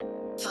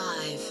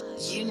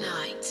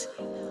Unite.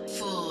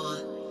 4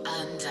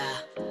 under.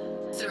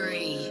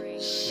 3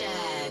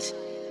 shared.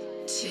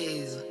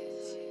 2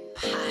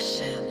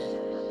 passion.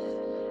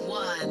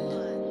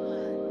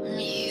 1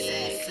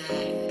 music.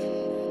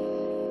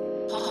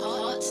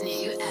 Hot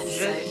new Je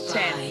episode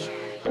t'aime.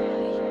 by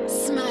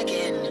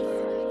Smuggin.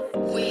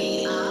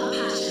 We are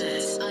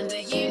passionate under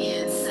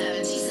Union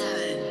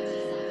 77.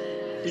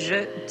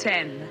 Je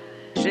t'aime.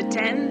 Je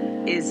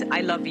t'aime is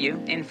I love you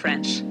in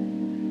French.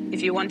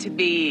 If you want to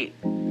be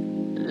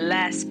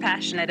less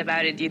passionate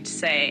about it, you'd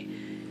say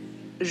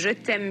Je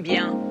t'aime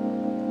bien.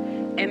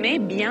 Aimer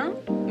bien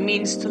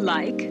means to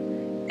like,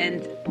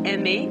 and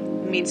aimer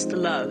means to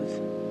love.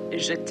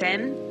 Je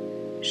t'aime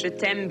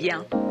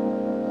bien.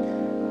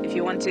 If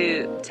you want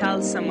to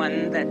tell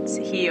someone that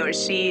he or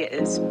she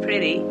is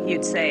pretty,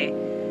 you'd say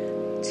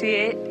Tu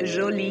es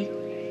jolie.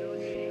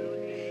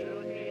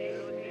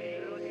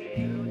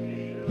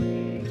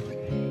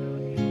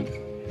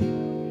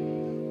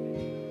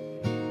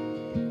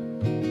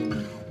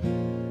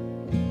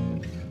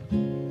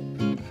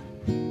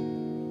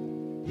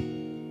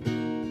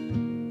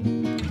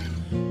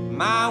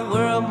 My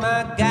world,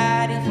 my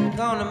God, if I'm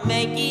gonna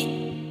make it,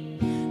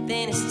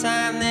 then it's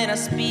time that I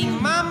speak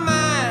my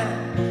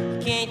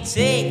mind. Can't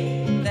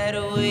take that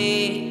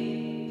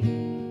away.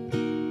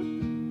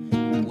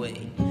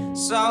 Wait,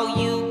 so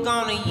you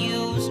gonna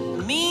use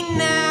me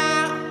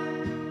now?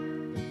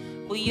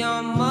 Well, you're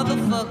a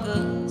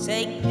motherfucker.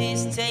 Take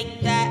this,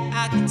 take that,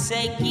 I can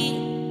take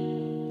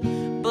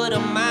it. But I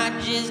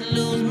might just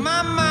lose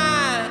my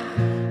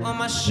mind on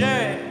my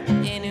shirt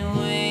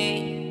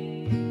anyway.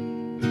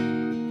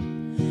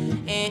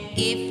 And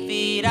if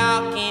it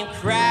all came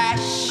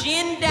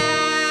crashing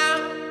down,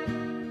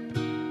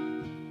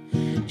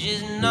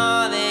 just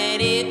know that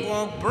it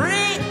won't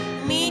bring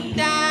me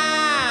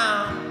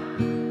down.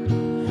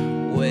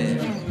 Well,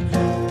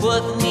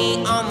 put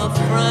me on the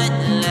front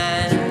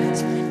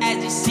lines as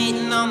you're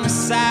sitting on the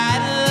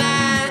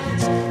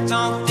sidelines.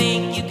 Don't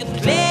think you can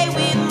play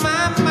with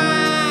my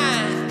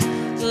mind,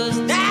 'cause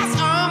that's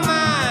all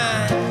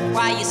mine.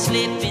 While you're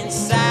slipping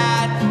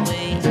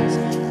sideways,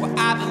 well,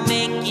 I've been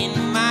making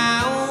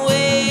my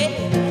way.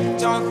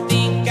 Don't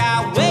think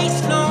I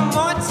waste no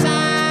more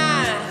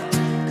time,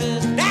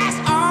 'cause that's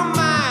all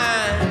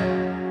mine.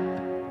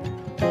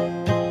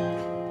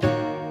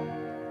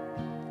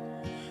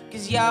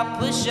 'Cause y'all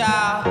push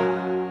out.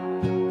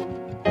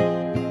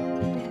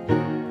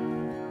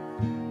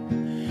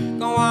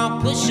 Go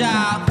on, push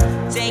out.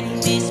 Take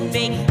this,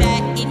 take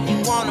that if you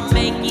wanna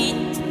make it.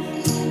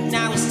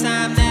 Now it's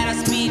time that I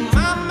speak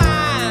my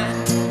mind.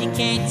 You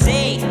can't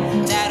take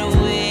that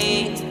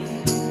away.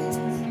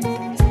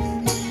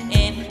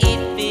 And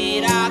if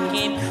it all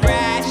came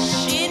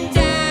crashing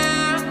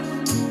down,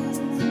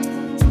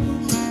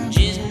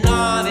 just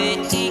know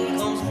that it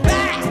comes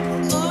back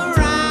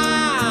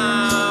around.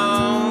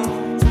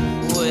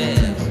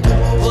 Well,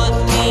 put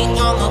me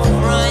on the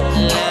front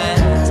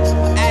lines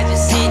as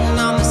you're sitting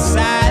on the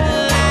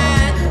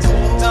sidelines.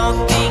 Don't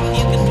think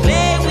you can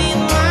play with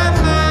my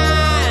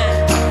mind,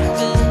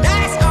 'cause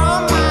that's all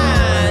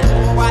mine.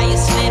 While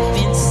you're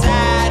slipping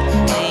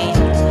sideways,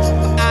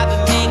 but I've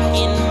been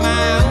making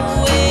my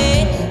way.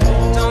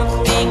 Don't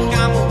think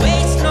I'ma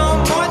waste no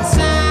more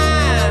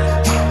time,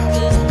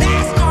 'cause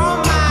that's all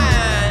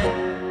mine.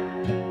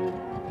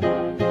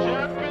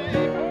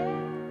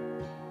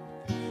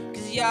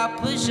 'Cause y'all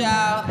push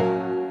out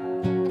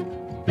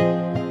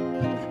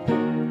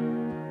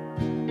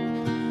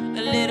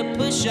a little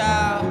push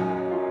out.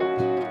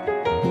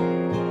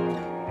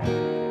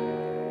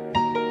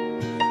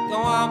 Go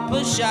on,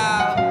 push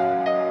out.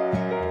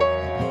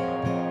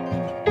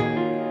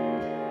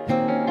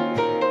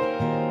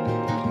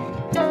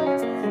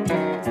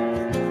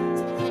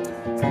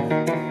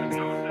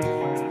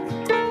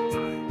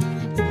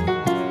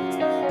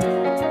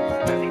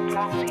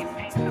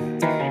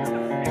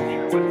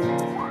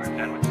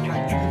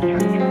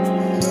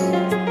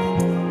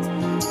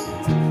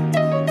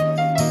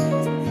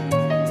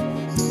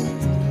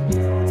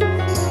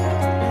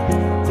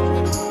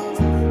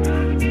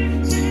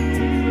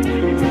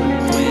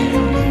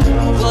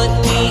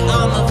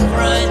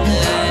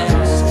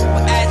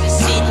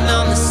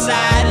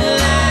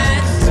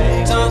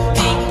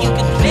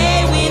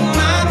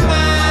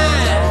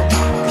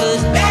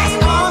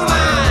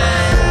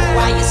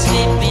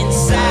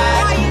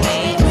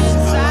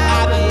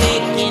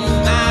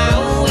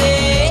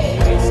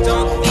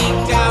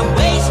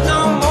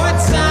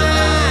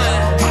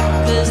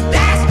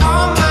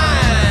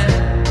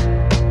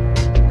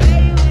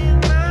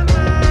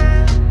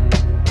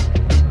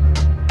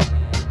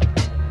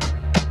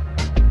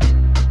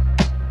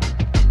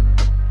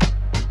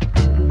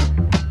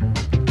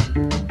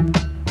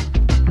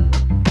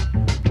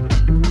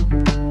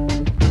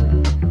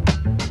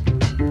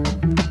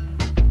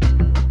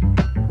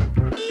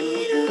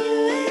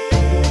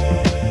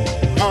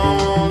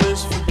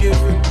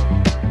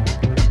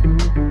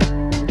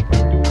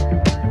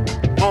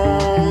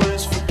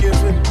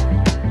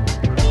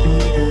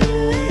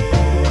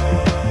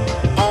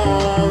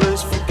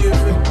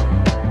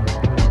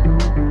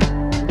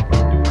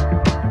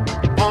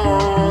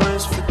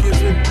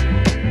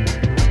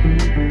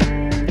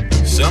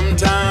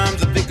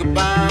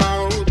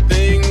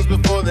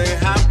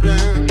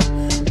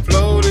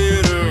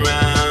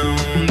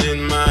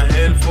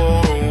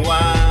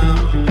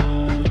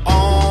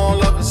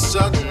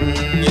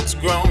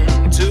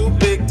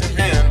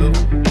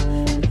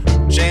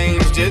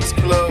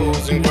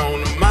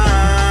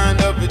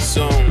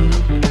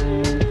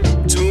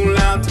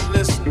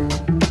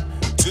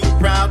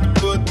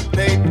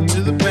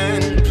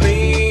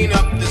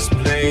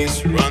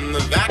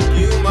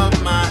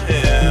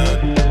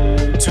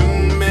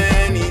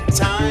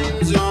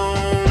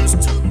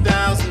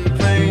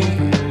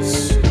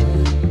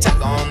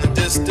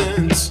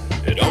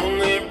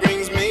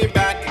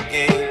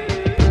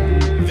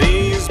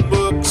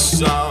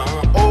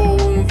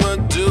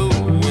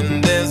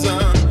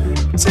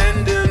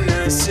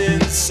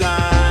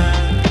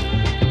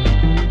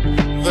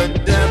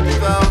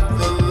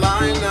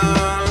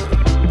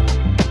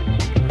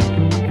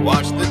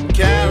 Watch the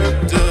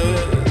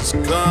characters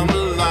come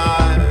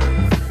alive.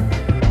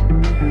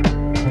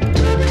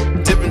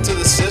 Dip into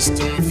the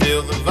system,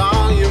 feel the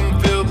volume,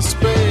 feel the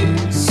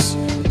space.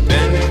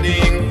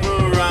 Bending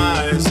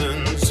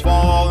horizons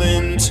fall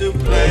into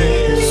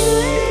place.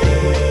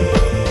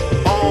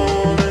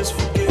 All is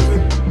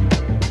forgiven.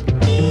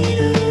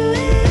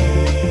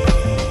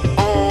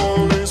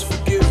 All is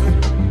forgiven.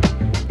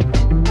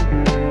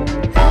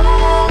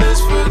 All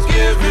is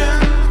forgiven.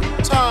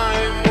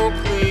 Time will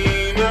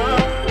clean up.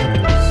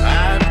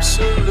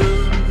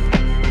 Absolute,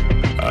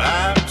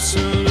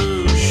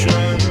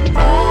 absolution.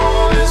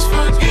 All is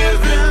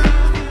forgiven.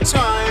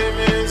 Time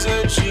is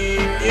a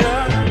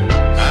genius.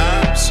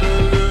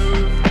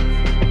 Absolute,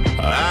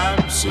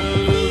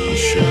 absolution.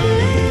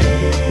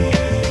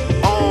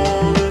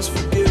 All is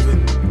forgiven.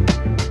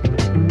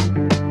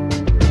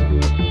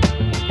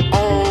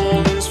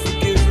 All is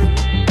forgiven.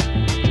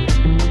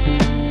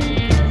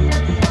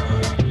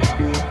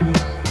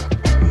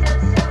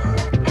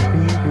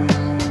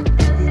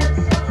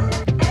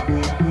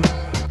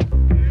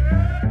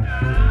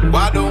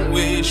 Why don't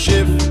we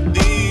shift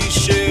these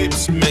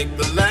shapes, make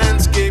the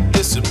landscape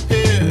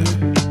disappear?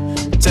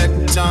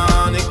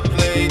 Tectonic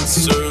plates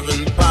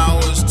serving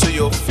powers to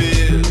your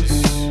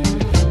fears.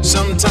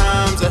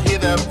 Sometimes I hear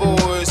that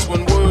voice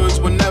when words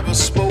were never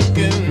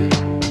spoken.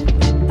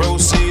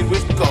 Proceed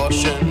with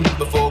caution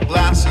before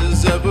glass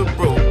is ever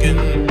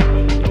broken.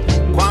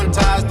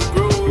 Quantize the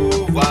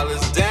groove while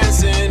it's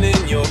dancing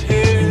in your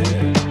head.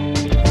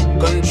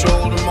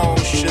 Controlled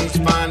emotions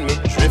find me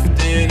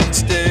drifting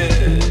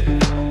instead.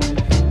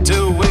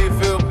 Till we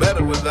feel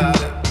better without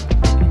it.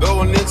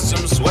 Go and knit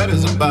some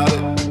sweaters about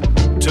it.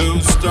 Two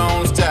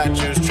stone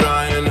statues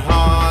trying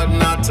hard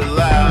not to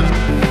laugh.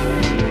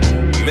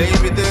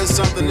 Maybe there's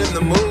something in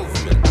the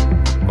movement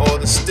or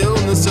the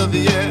stillness of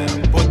the air.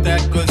 Put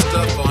that good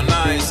stuff on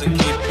ice and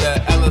keep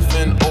that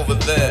elephant over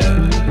there.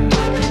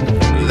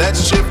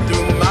 Let's shift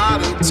through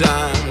modern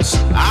times.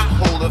 I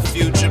hold a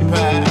future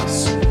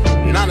past.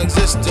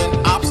 Non-existent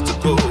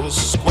obstacles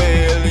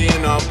squarely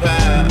in our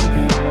path.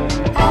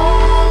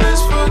 All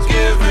is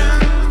forgiven.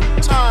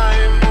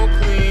 Time will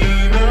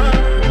clean up.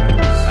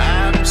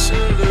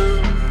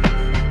 Absolute,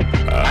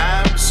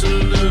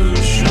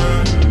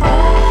 absolution.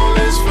 All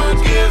is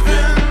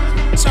forgiven.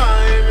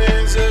 Time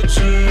is a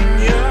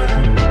genius.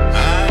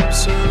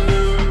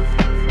 Absolute,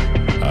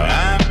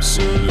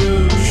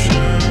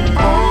 absolution.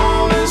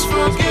 All is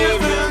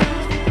forgiven.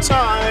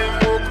 Time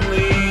will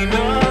clean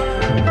up.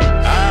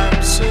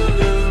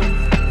 Absolute,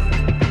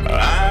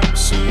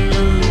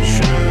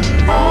 absolution.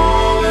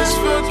 All is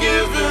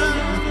forgiven.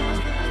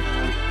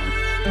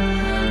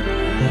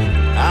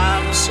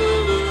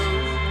 Absolute,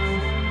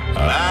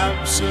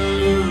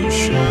 absolution.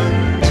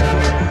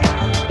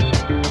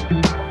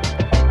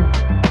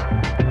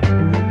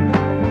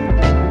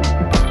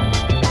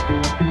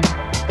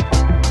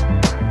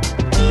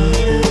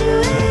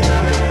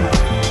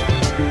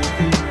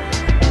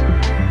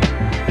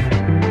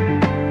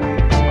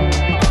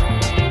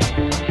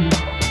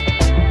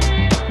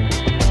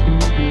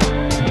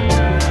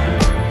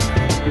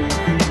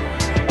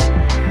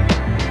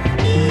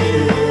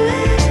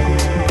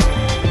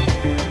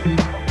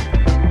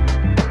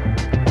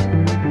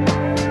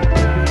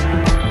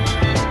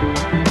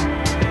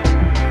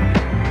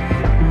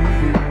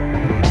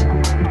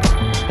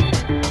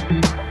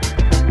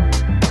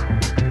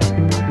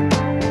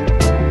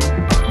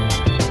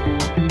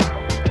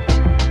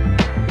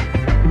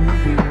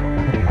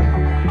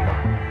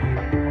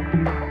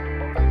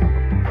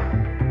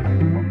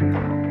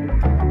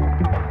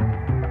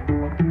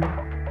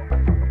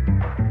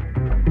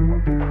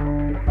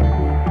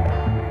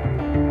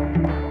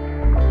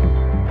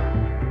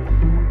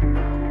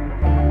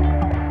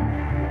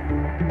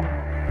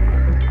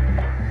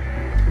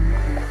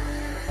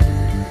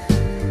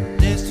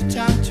 There's the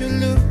time to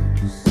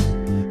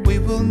lose. We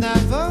will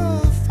never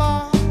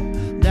fall.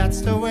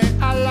 That's the way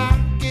I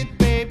like it,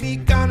 baby.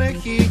 Gonna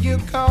hear you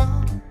call.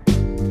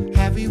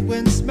 Heavy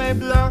winds may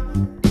blow.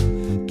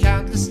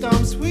 Countless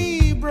storms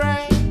we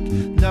break.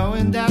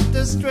 Knowing that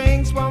the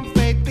strings won't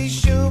fade. Be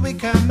sure we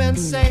come and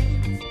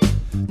save.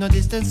 No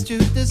distance to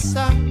the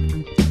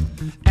sun.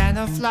 And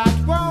our flight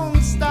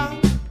won't stop.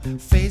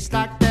 Face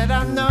like that,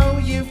 I know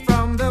you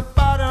from the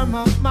bottom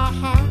of my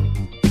heart.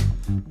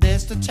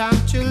 There's the time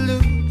to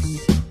lose.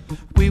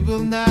 We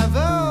will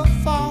never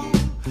fall.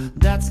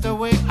 That's the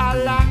way I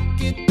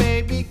like it,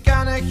 baby.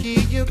 Gonna hear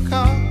you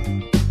call.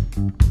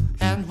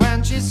 And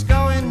when she's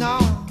going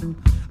on,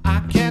 I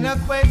cannot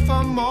wait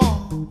for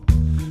more.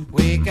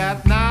 We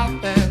got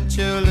nothing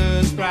to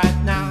lose right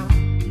now.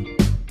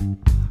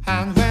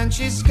 And when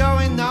she's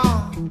going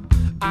on,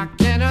 I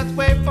cannot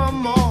wait for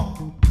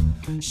more.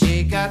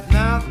 She got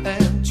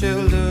nothing to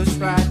lose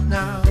right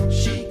now.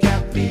 She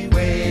got me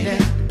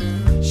waiting.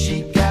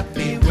 She got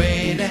me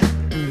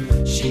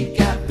waiting. She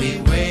got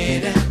me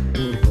waiting.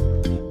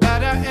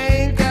 But I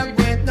ain't got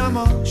wait no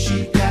more.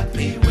 She got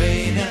me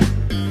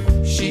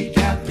waiting. She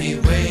got me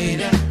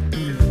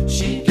waiting.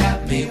 She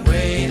got me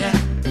waiting.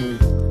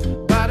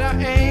 But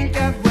I ain't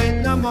got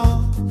wait no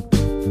more.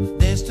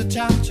 There's the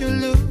time to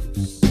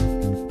lose.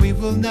 We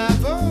will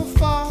never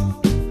fall.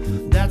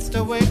 That's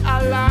the way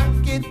I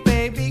like it,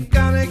 baby.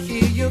 Gonna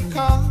hear you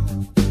call.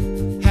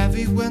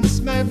 Heavy winds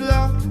may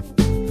blow.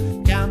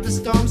 Count the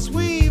storms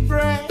we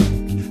break.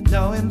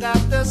 Knowing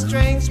that the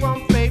strings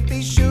won't fade.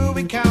 Be sure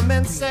we come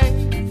and say,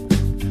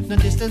 no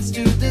distance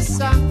to the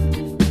sun.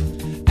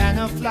 And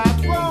our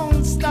flight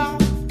won't stop.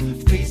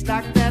 Feels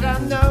like that I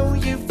know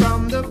you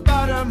from the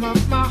bottom of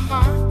my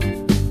heart.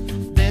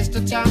 There's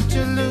no time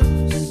to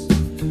lose.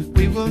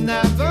 We will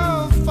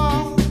never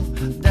fall.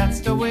 That's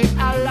the way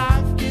I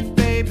like it,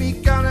 baby.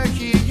 Gonna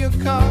hear you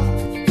call.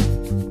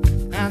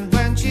 And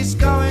when she's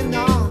going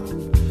on,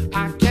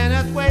 I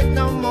cannot wait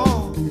no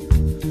more.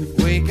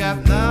 We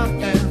got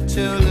nothing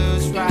to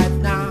lose right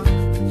now.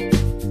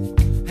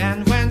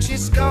 And when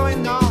she's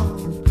going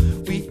on,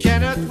 we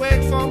cannot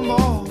wait for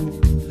more.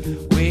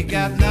 We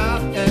got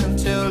nothing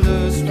to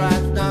lose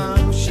right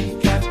now. She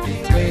got me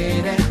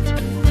waiting.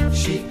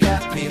 She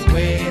got me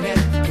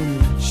waiting.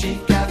 She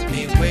got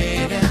me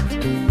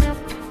waiting.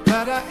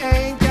 But I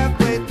ain't got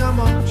wait no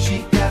more.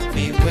 She got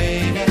me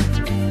waiting.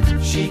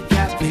 She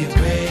got me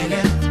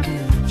waiting.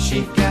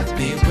 She got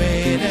me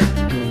waiting.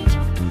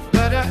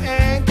 But I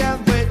ain't got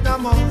wait no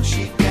more.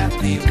 She got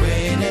me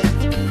waiting.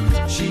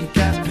 She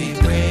got me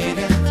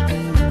waiting.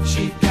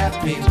 She got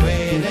me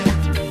waiting.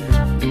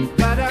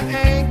 But I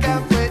ain't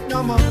got wait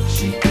no more.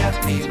 She got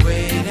me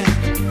waiting.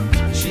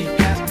 She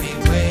got me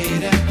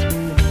waiting.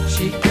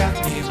 She got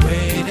me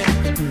waiting.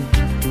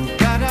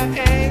 But I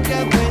ain't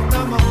got wait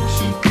no more.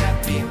 She got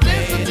me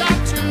waiting.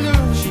 She got me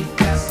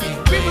waiting.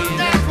 We will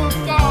never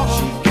fall.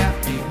 She got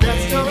me waiting.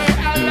 That's the way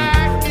I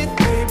like it,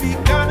 baby.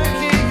 Gonna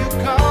hear you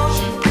call.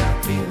 She got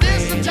me waiting.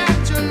 There's no time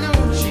to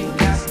lose. She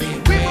got me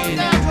waiting. We will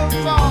never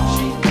fall.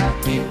 She got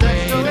me waiting.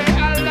 That's the way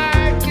I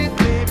like it,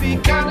 baby.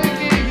 Gonna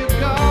hear you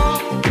call.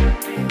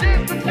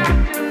 There's no time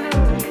to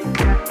lose.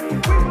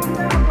 We will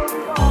never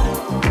fall.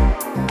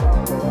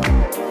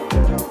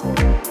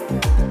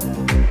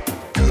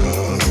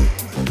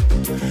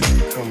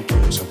 Come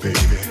closer,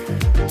 baby.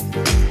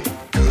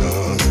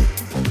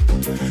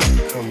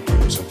 Come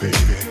closer,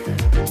 baby.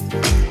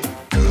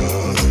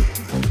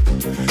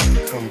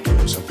 Come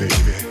closer,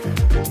 baby.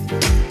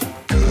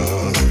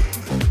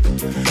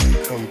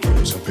 Come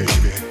closer,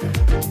 baby.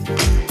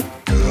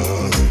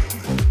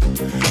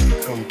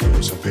 Come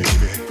closer,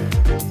 baby.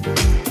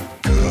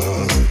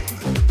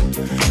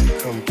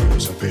 Come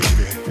closer,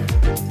 baby.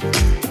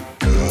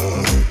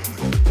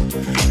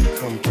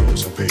 Come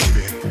closer,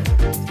 baby.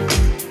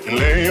 And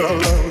lay your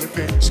lovely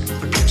face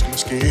against my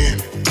skin.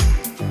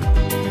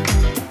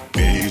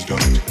 Please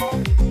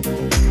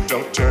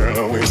don't turn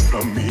away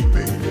from me,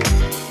 baby.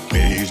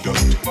 Please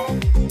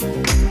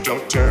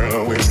don't turn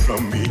away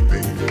from me,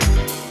 baby.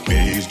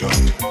 Please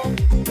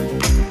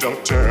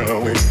don't turn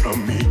away from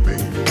me,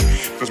 baby.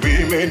 'Cause we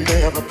may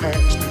never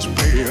pass this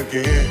way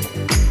again.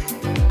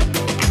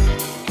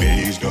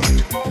 Please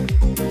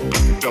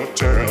don't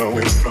turn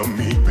away from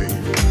me, baby.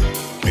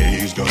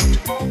 Please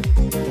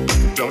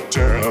don't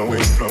turn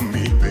away from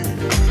me, baby.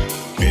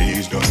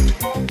 Please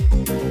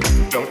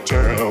don't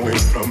turn away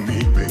from me,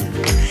 baby.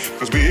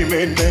 'Cause we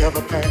may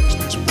never pass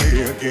this way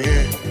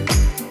again.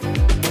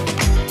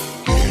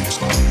 Yes,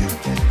 you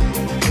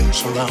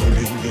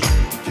surrounding me.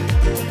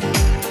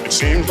 It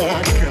seems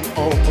like I can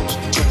almost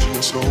touch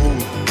your soul.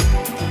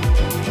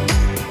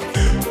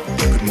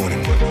 Good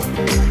morning, you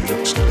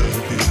look so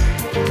lovely.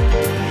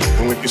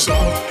 And with your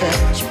soft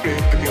hands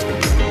spread against my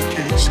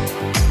pillowcase,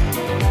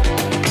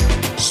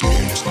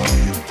 sweetest of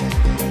you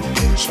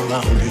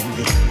surrounding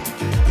me.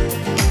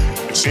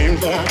 It seems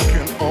like I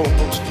can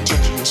almost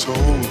touch your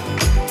soul.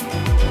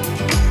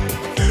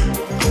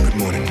 Good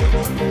morning, you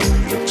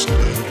look so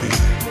lovely.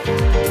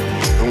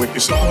 And with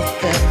your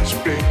soft hands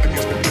spread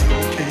against my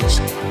pillowcase,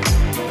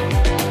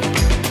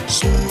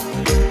 so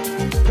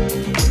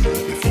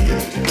let me feel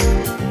it.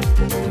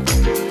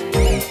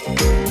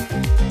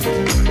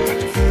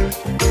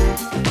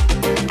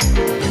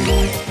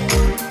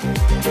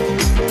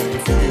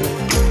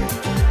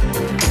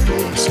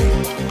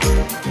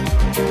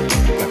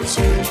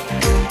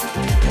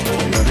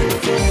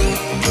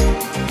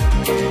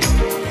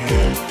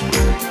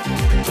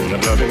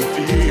 Loving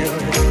feel.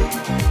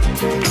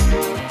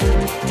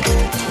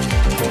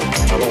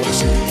 I wanna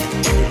see you in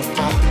your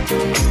eyes.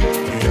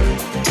 Yeah.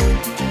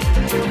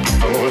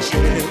 I wanna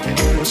see it in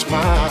your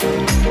smile.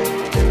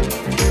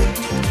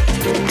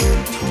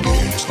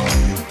 It's like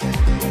you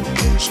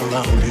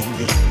surrounding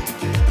me.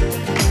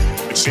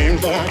 It seems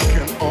like I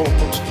can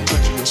almost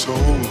touch your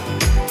soul.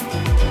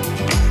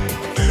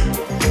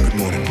 Good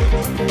morning, you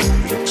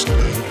look so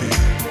lovely.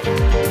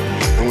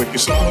 And with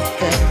your soft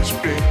hands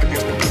spread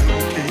against my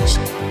pillowcase,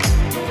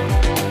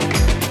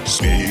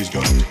 please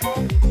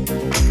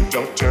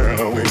don't turn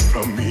away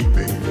from me,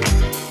 baby.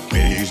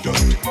 Please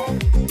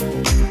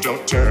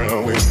don't turn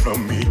away from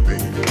me,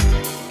 baby.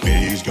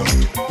 Please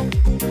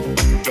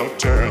don't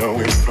turn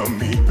away from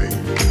me, baby.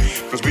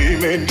 'Cause we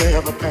may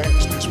never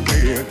pass this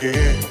way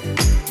again.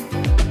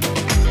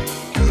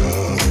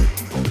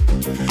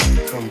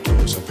 Come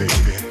closer,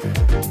 baby.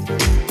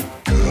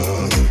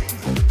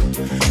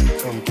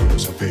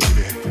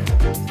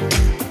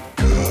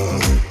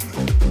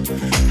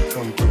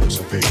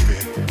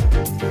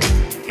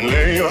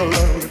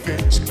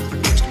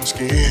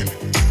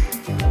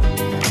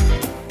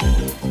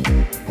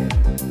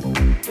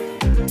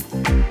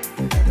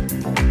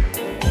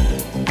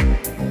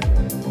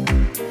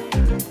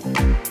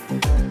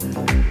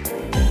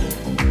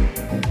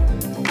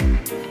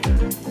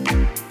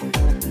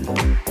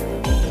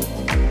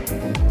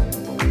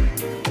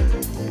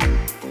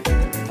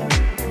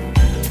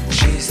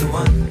 the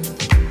one.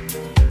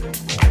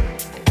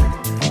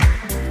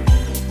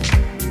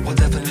 Well,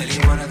 definitely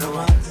one of the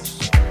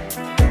ones.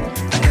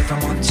 And if I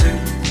want to,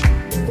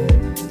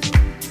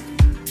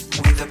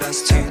 be the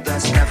best too,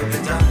 that's never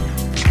been done.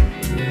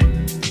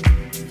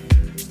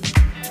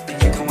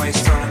 And you can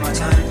waste all of my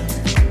time,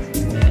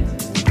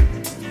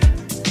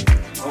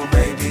 or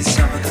maybe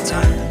some of the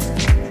time.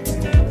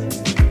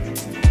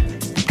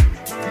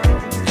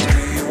 Do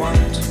you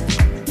want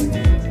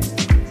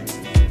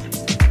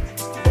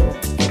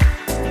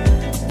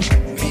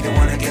me to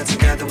wanna get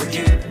together with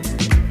you?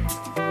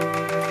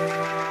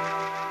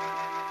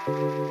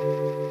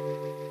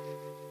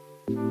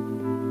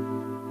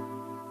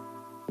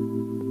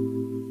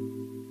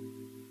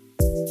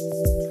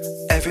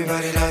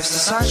 Everybody loves the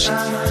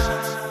sunshine.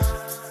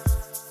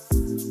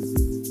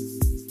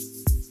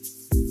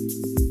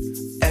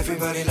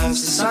 Everybody loves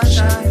the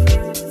sunshine.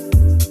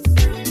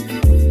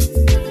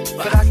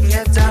 But I can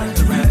get down in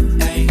the rain.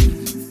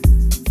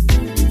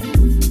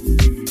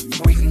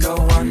 We can go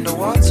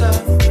underwater,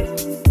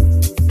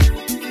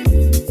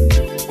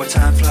 where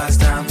time flies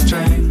down the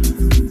drain.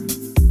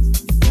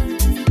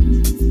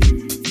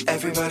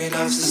 Everybody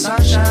loves the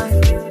sunshine.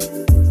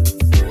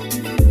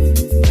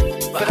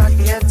 But I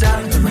can get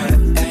down in the rain.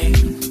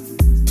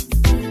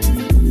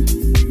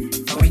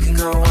 We can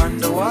go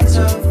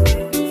underwater,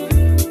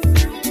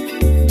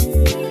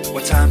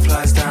 where time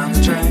flies down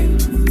the drain.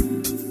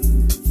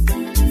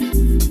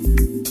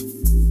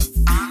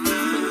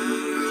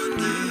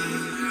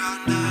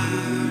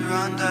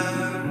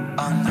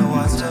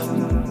 Underwater,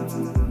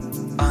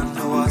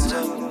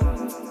 underwater,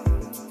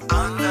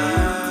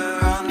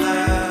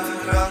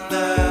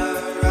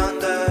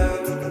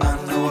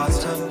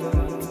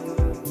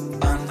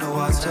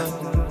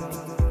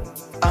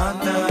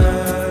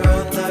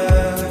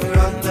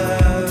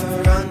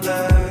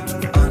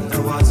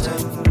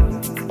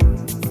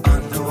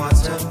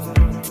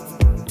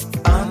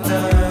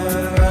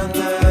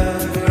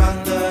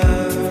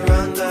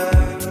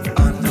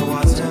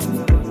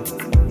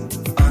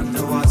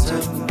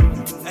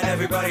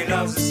 everybody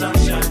loves the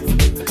sunshine,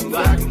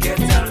 but I can get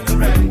down in the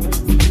rain.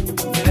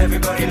 And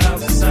everybody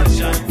loves the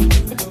sunshine,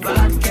 but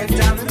I can get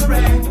down in the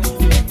rain.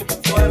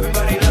 Oh,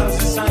 everybody loves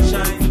the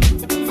sunshine,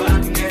 but I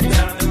can get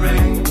down in the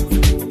rain.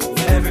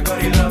 And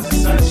everybody loves the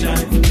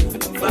sunshine,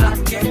 but I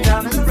can get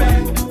down in the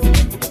rain.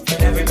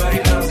 And everybody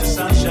loves the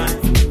sunshine,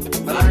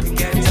 but I can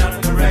get down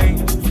in the rain.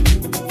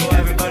 Oh,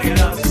 everybody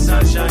loves the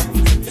sunshine,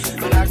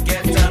 but I can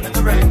get down in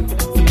the rain.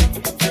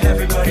 And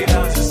everybody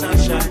loves the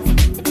sunshine,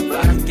 but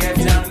I can get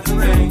down in the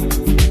rain.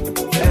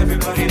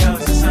 Everybody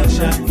loves the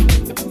sunshine,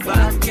 but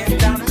I can get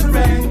down in the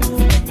rain.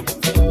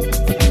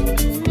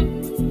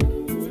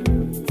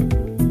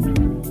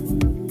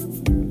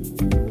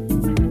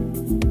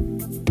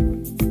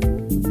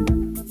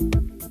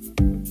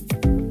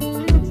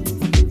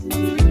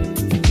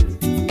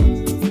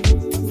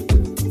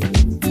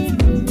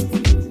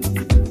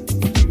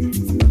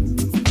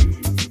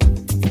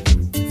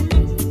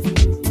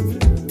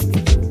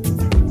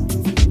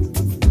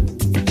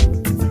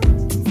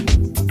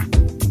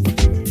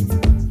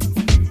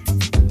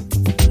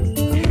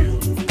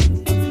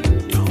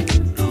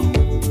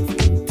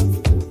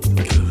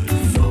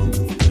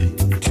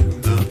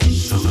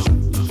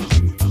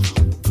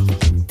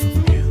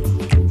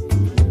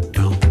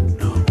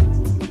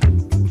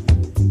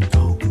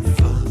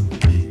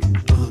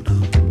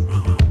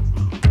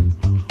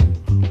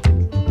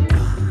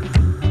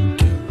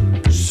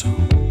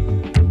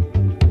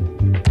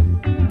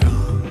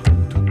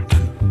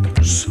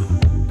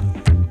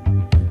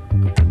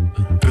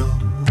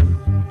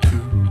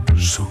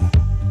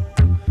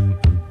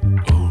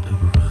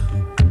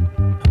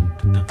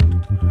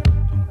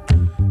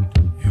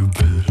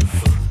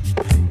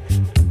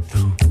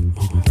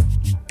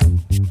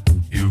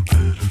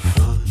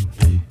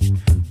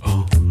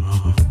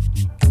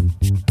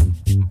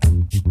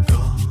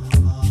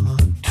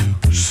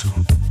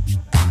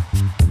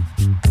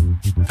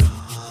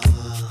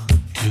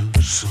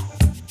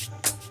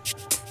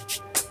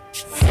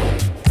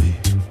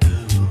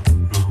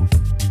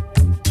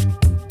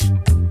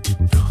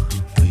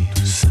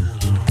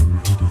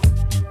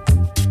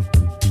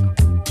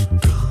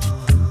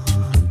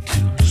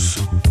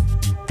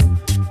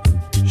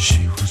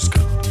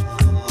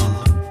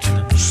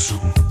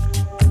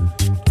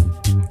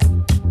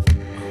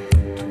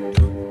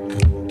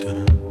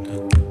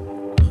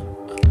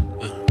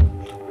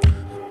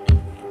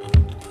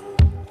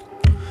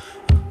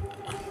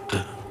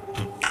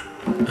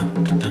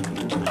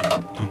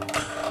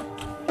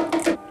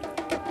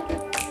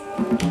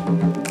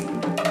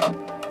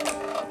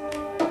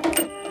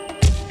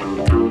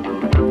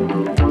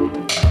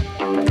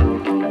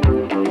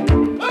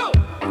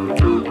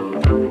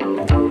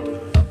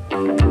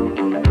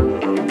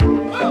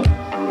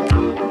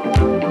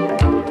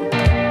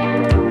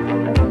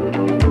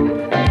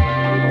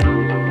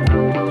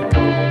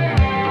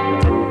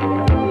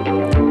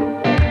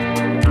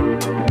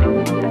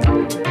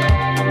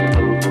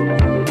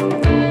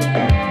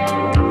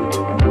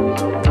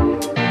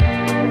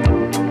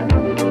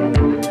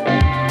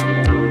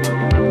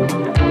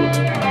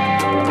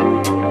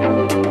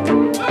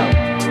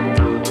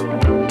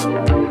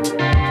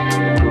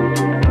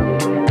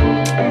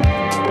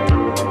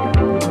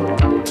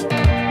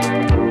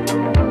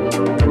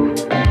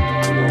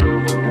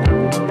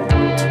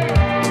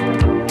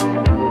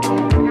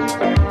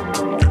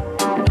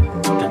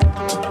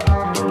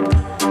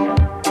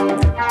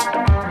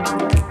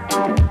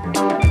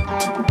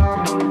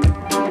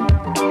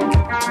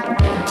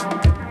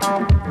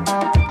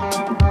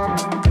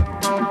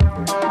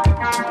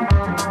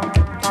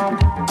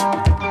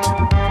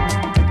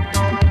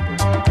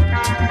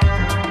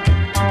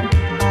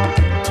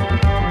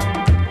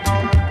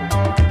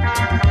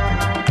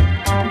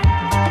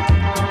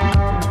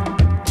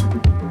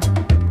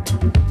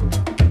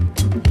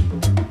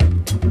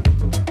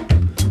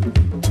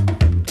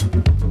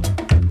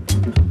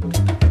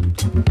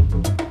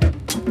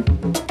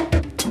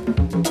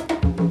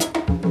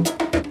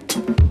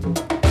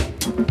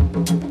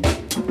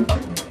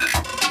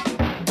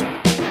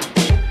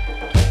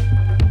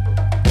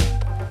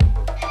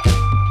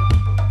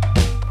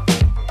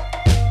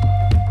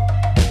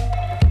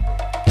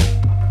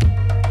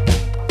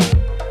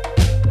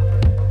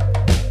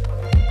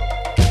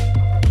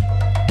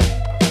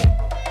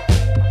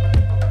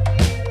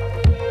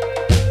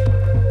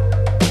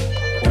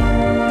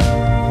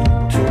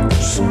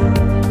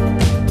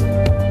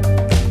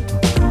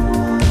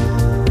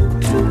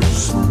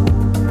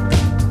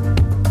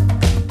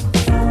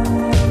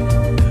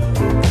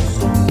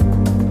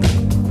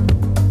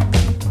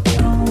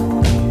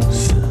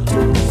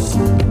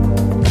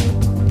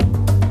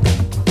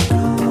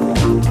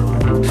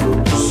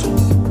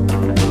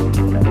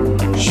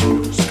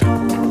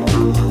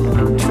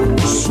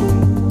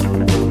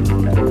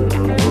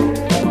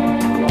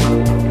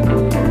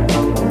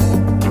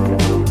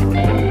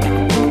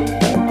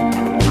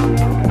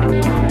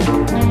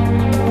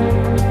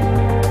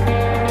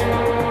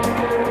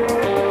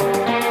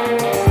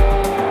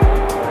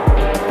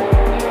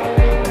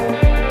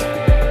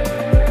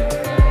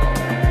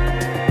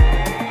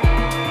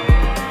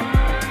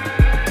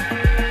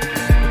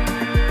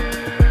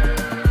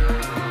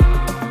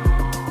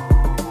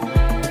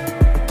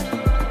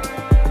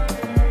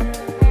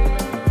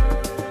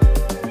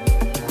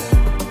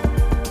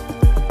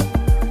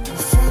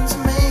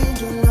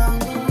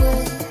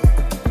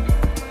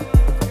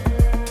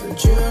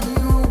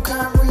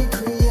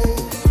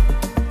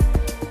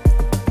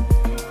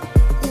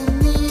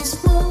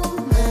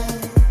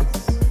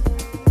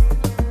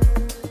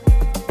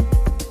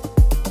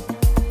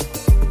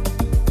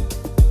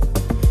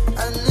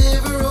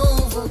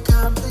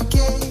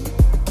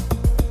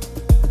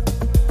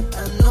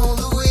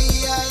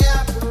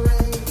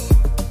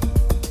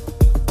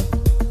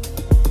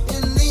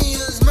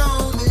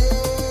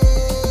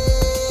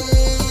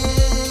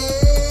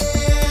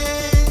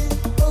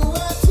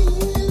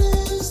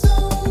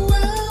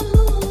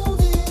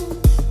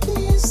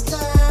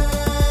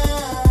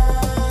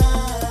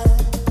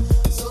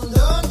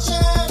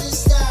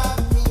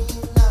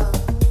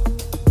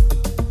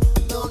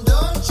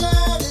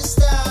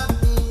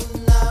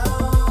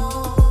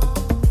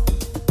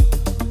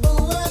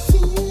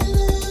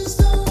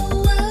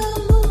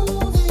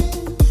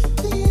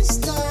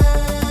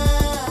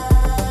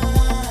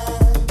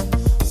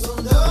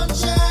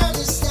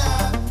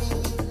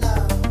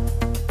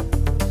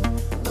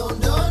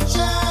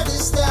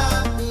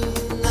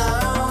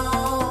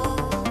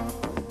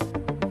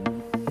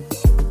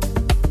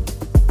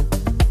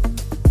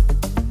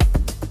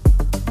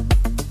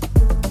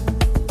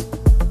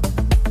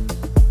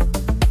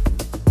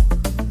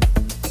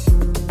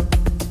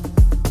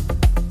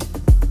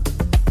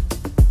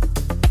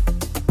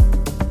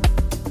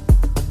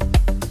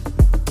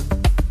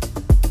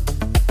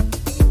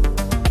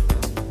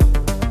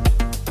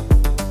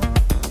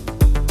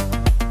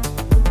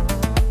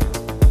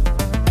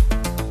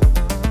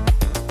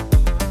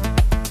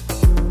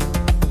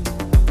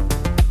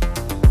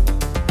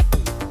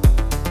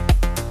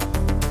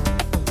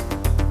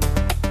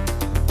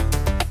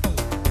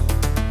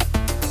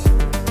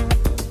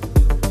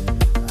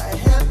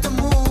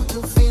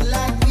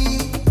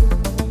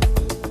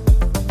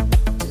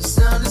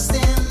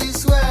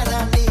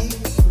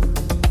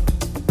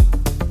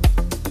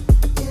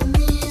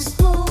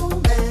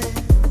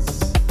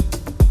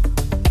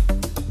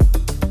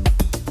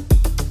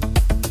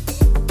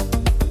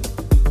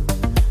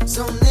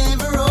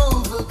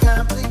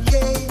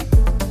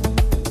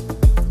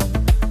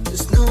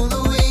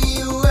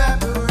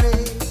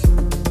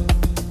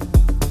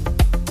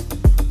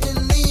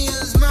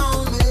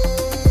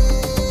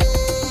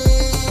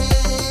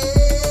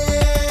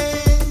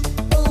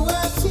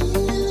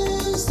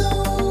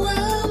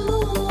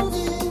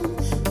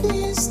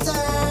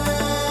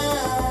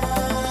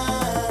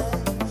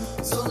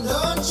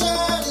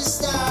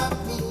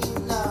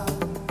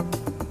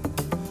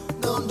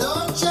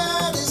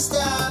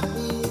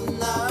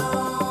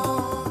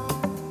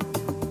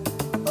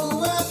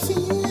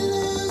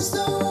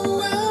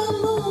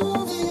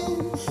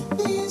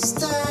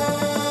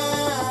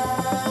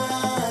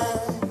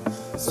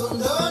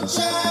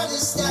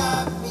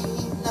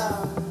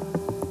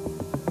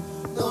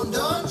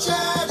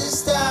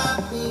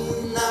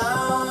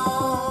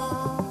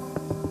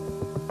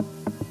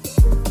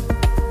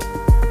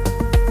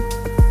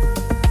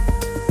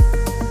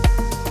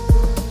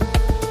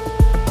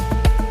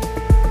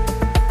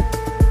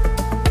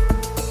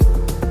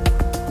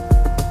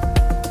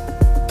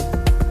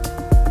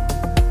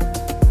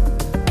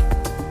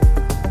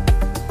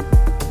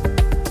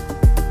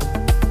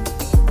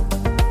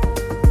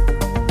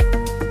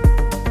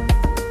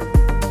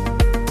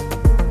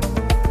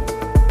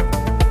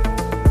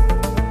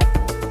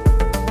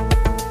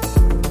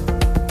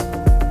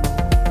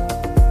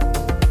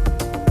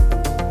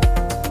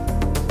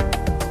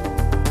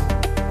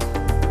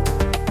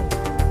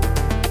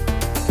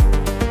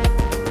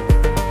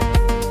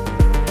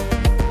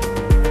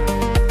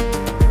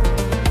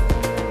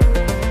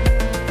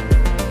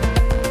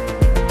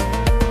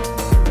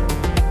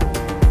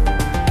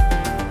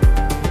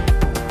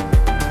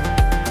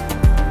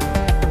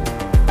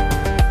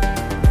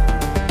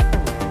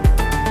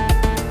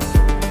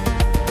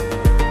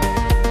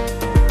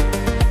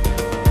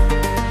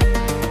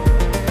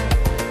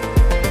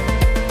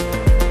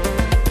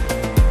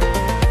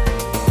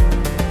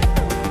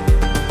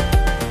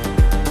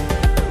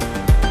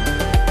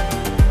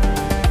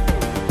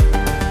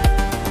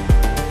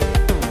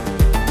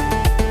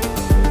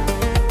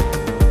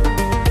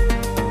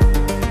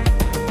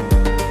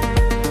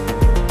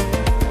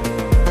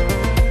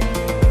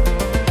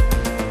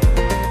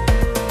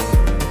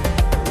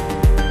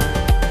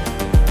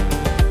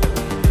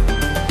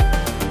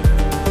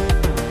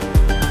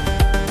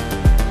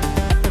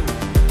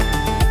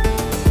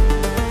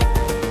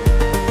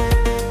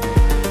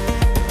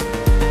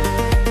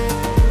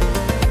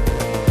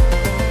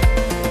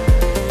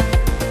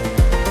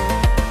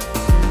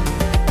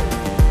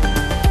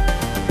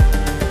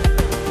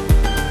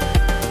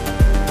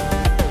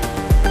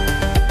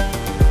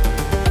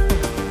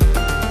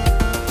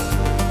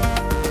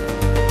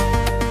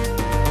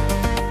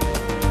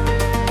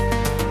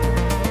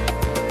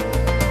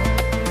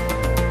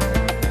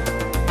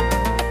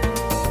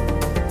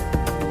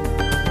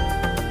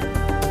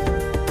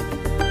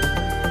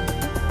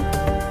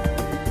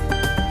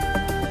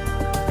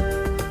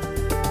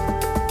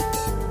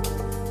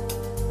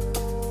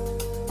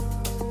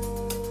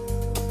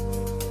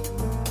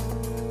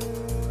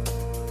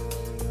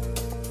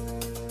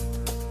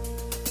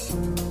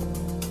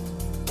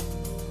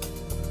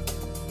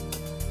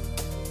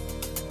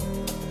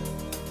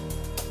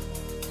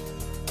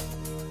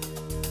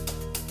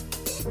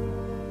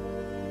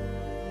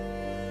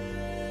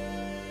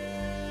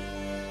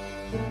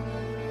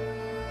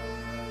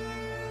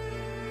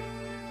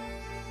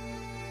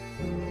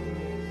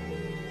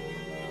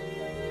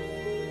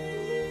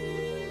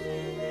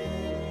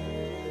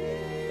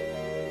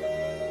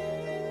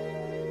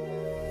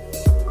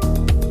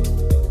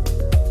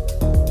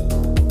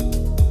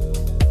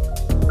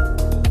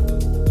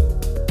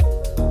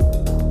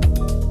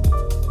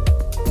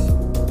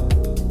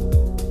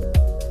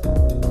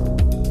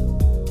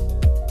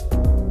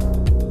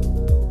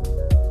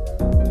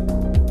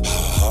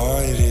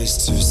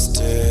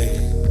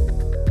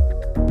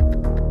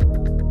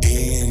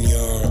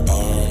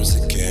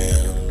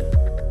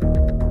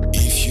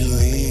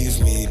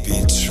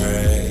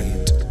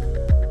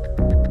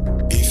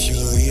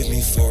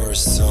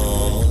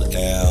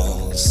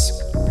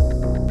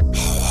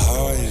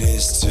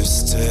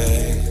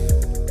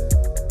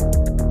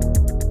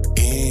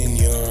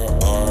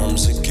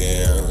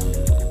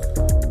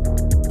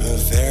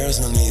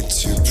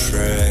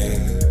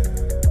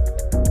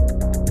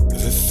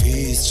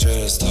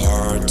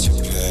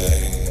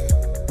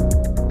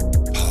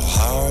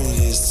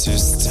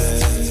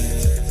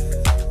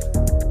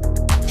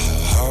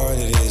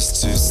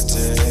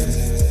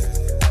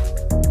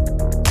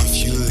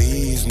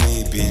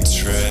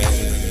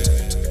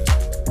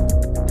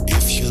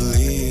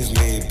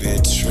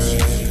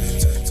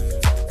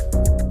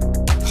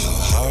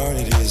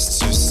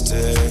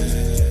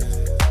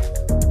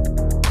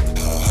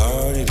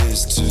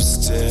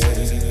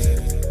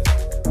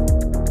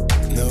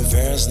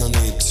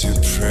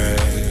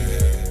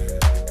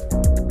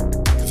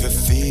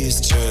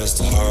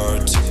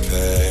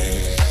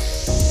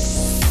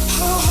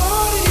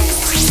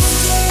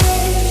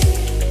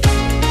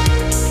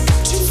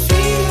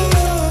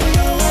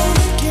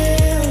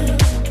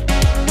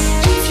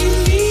 If you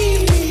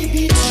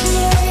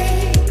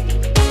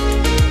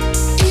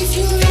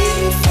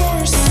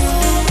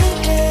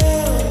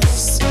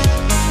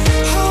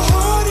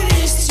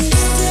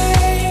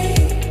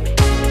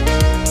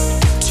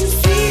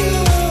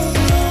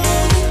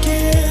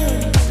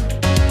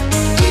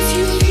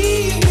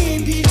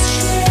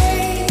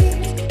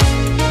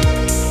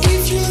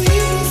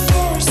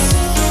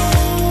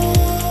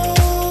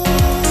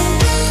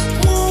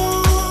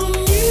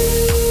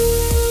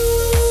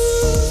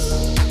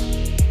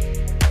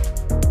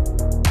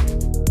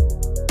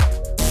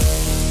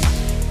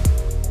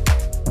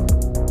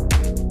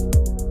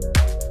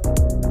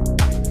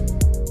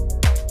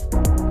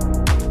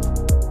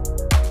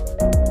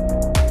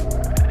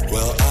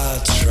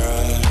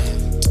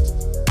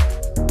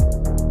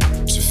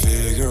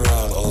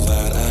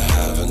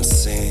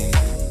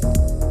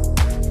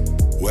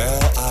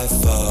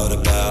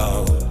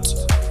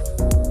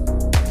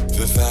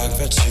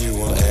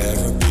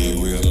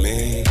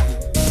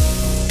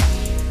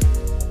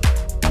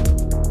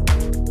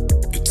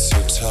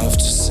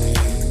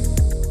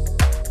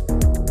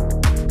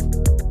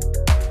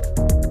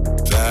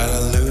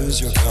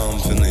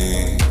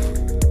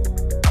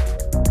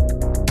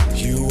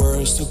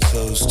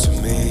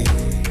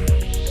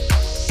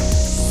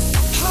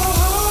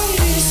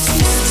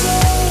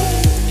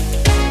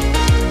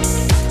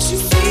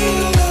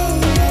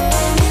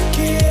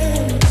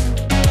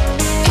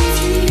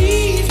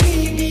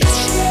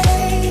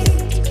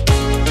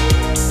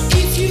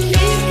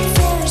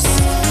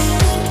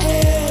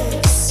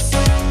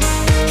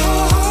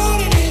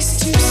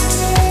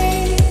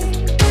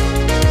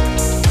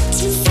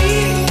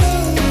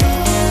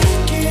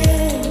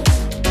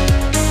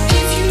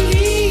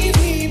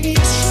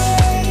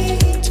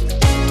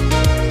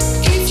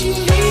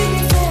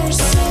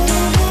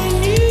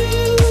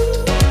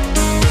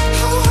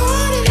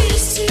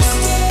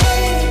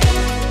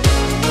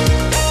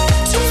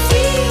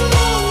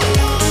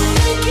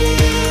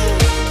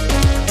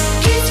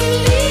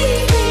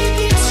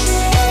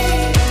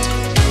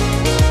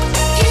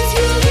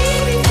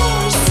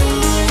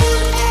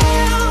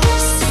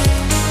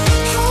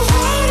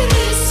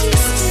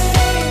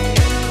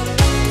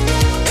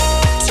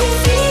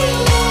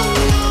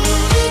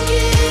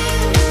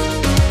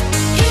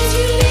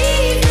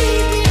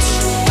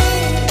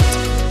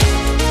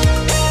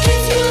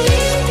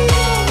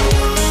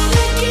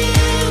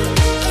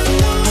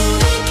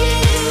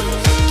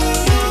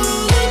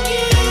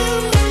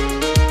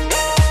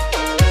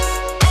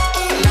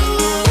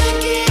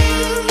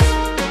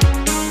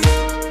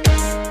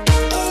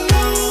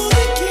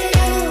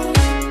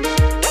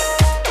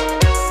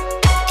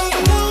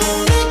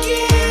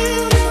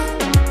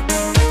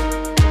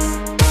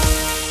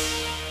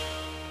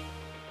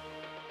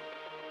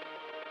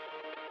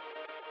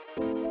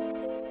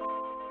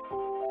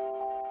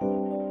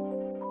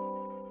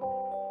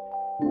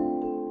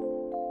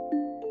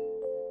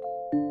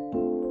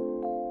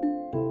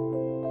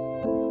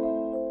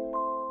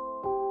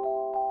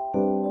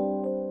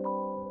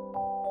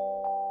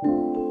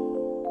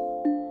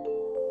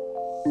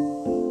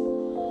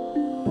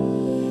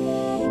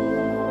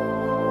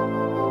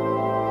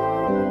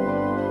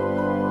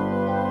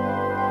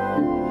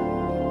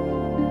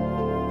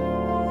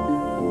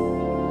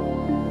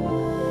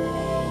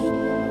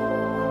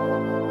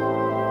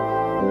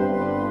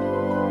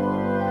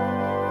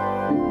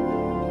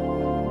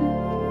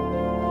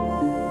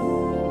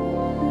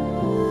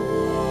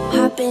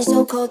been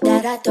so cold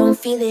that I don't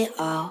feel it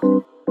all.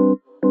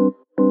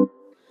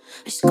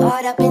 I'm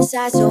scarred up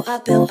inside, so I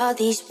built all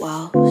these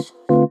walls.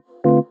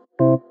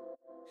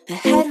 My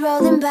head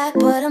rolling back,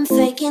 but I'm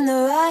faking the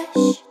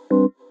rush.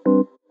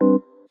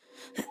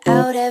 I'm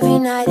out every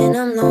night and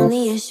I'm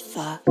lonely as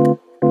fuck.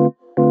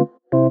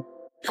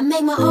 I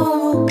make my own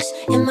rules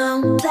and my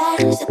own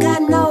plans. I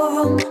got no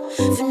room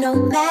for no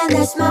man.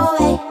 That's my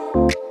way.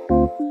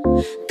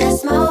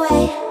 That's my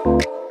way.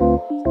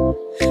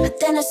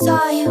 But then I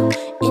saw you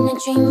in a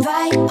dream,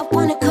 right? I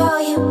wanna call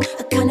you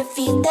a kind of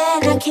feeling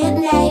I can't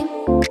name.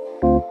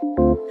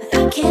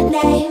 I can't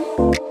name.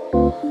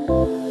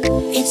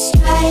 It's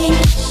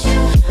strange,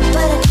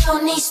 but I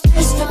don't need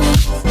space for me.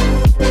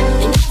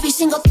 And every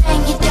single thing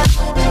you do,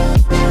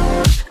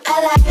 I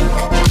like.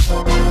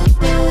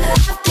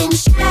 I've been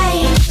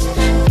strange.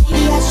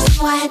 Maybe I just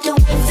knew I had to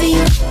wait for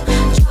you.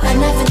 Try and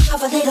never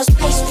have a little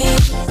space for you.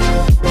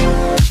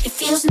 It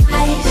feels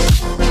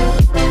nice.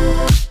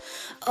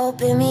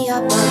 Open me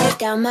up, I'll lay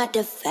down my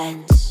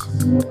defense.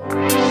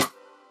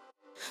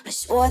 I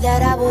swore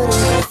that I wouldn't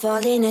go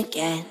falling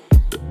again.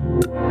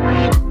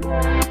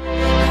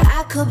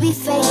 I could be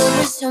faded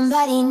with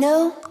somebody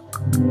new.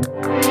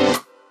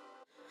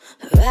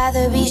 I'd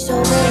rather be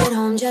sober at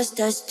home, just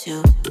us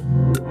two.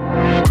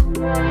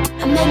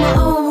 I make my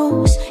own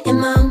rules and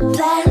my own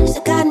plans.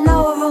 I got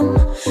no room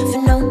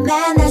for no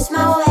man. That's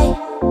my way.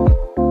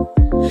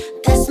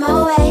 That's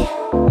my way.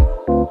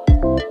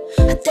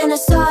 But then I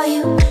saw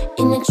you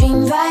in a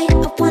dream, right?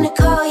 I wanna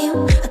call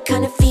you a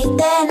kind of feeling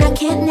I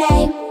can't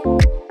name.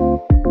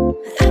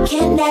 I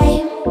can't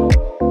name.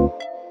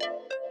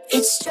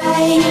 It's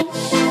strange,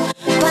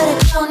 but I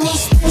don't need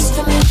space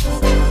for me.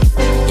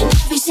 And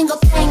every single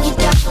thing you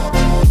do,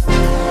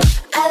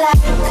 I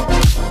like.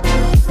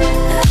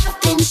 I've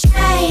been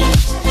strange.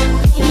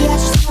 Maybe I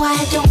just knew I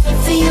had to wait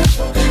for you.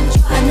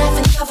 Try and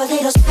never have a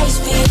little space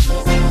for you.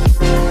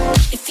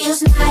 It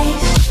feels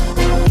nice.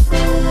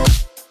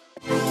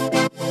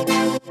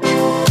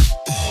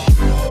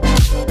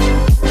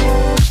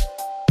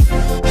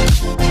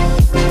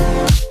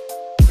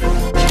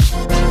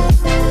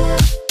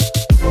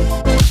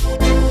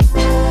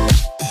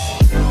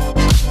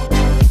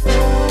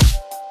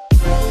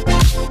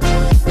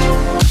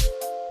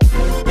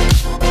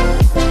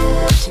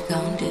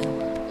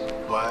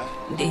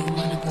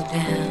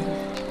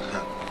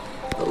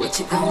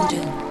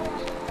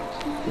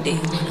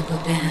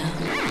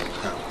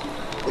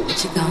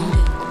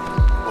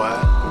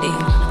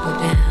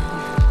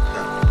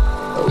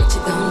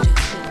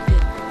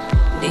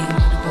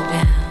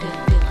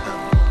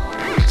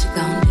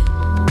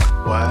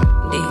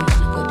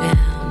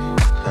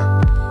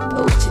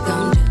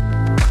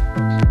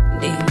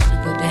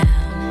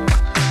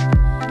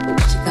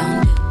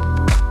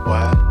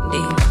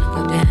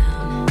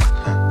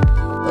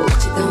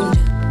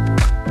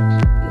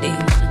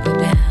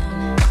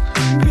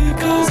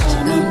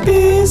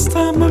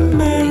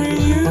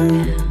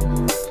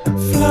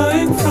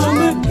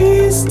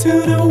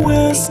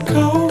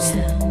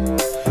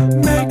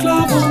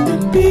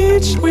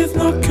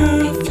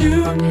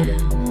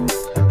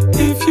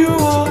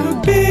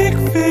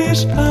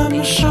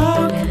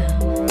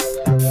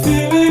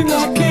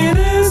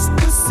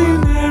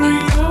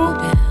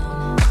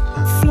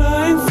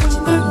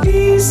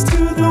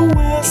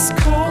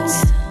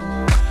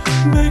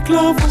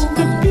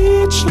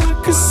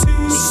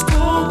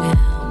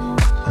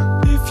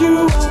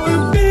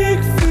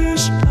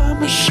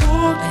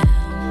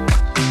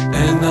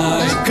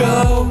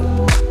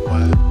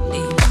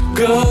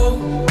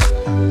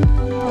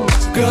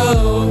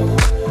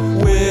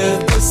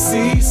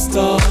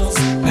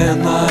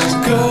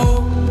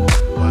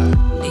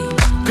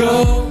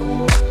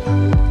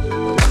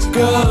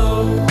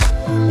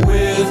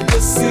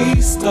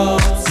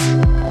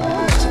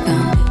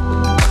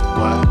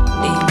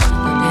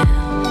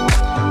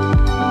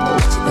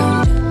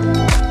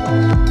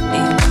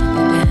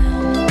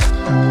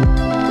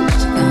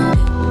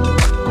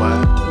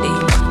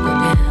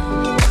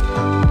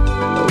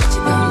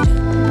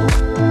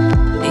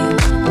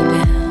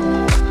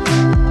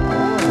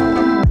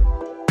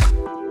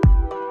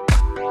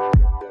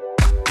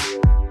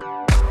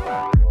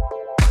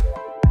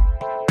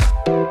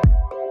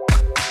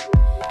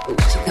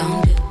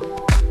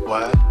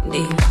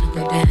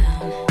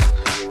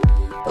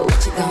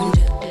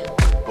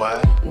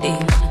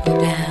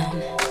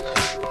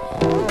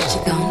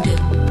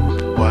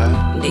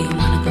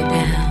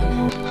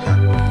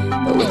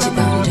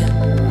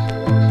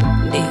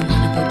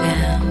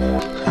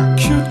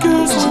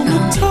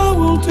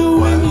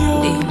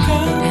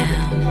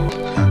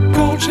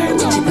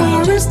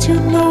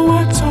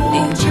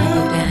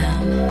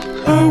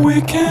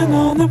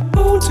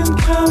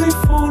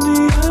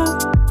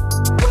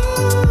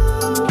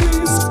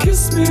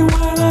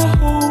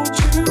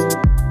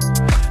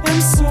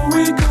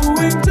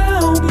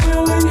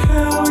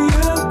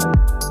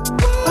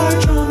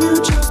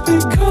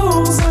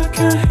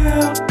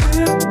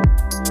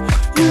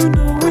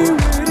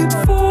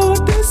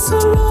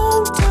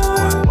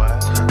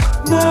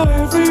 Now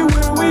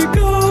everywhere we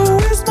go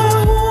is my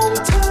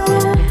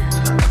hometown.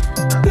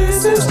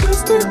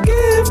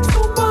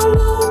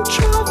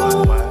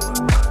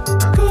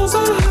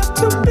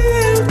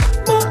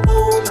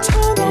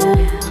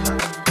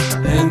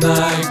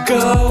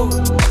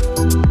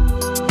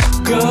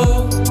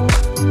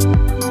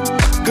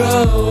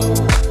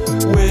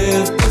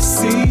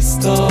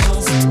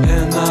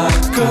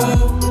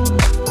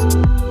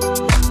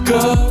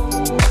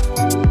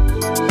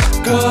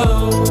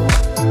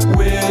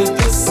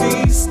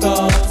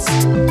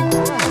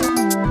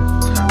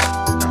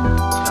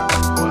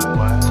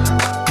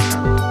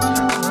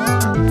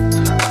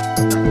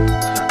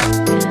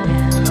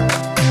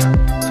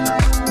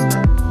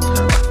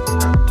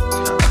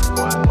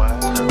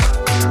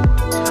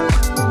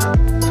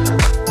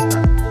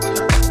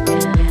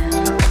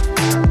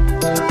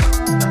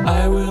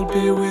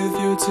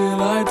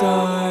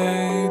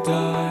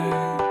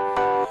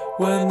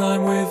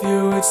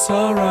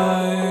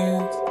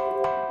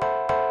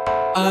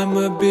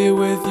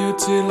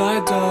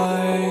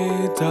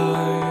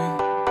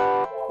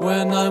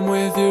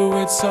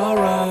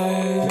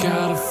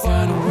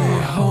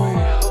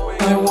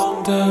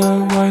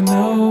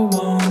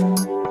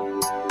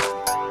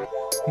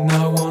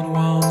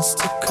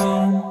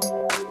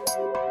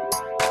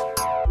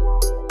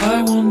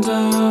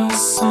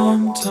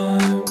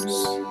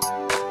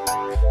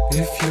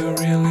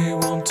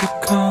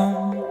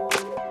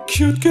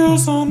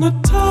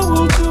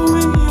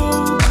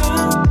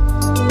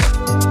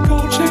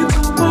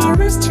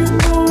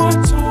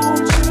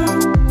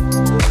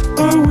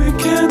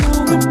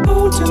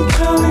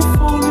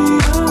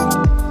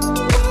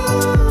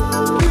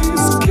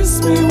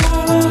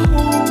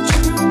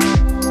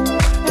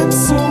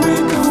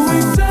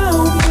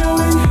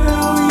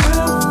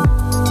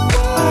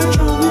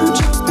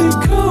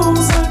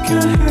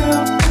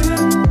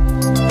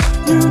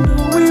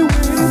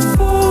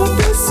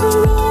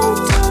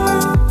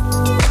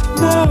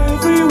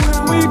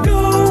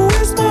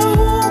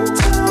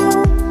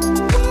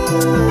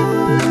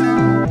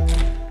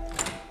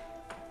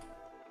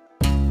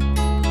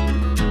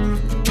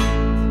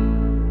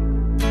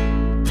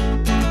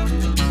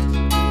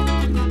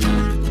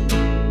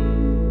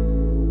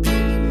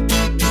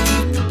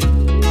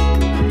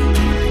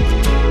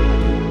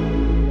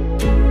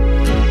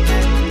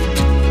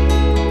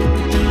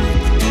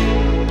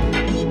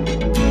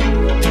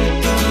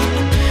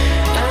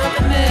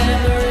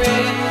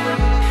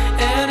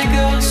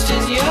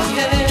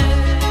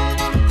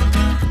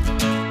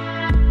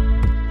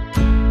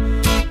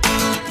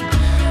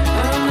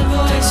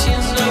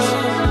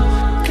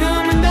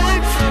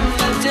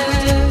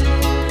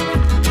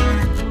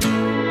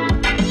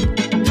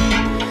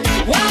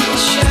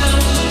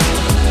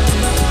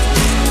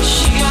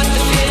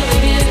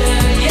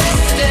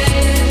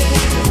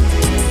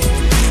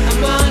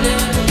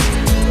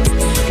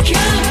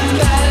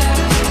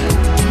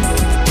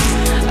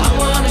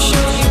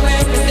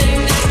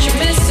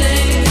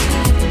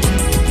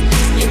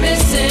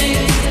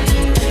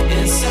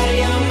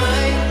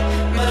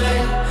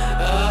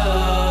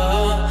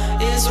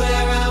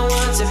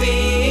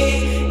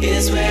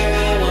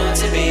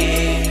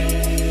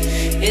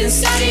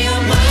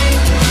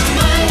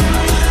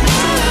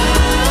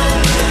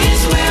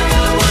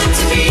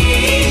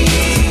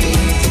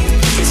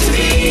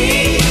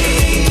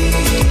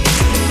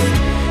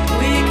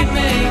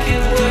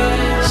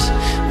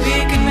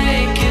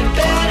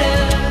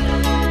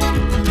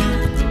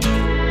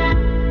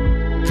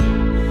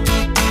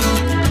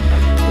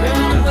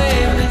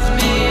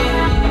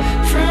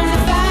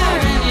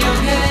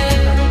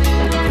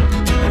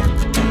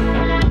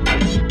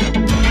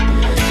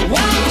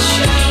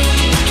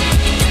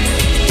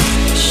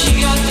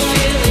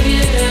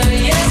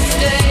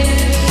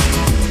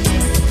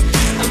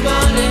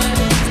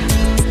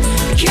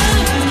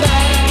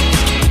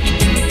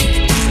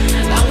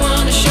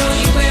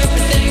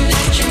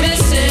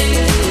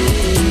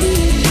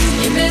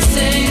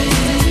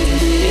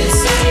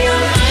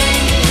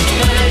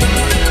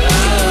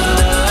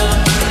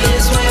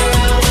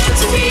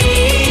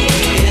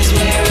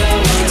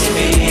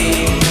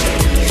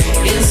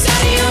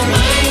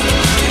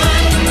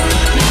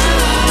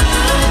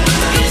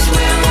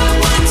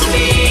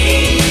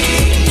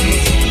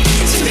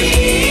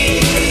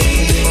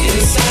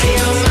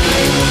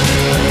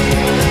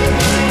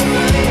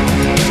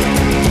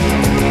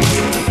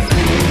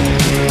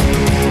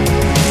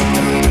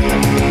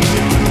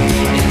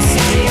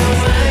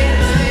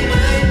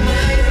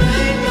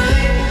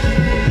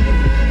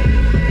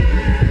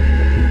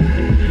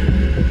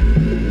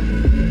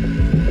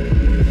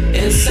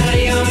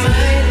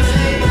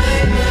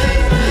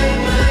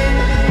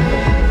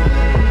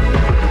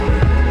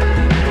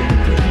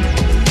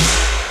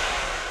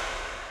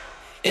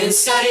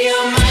 inside of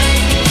your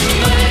mind,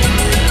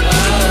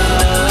 oh,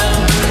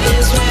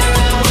 is where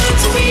I want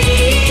to be,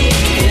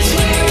 is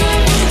where I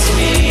want to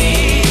be.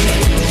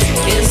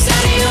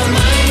 Inside of your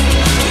mind,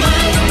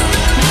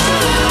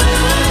 oh,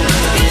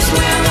 is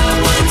where I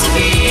want to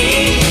be.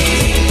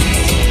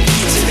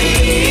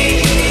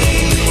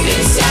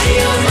 Inside of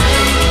your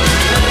mind,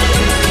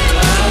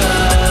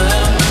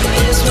 oh,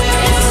 is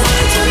where I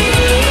want to be,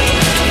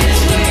 is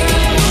where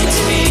I want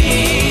to be.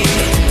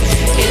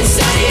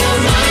 Inside of your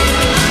mind.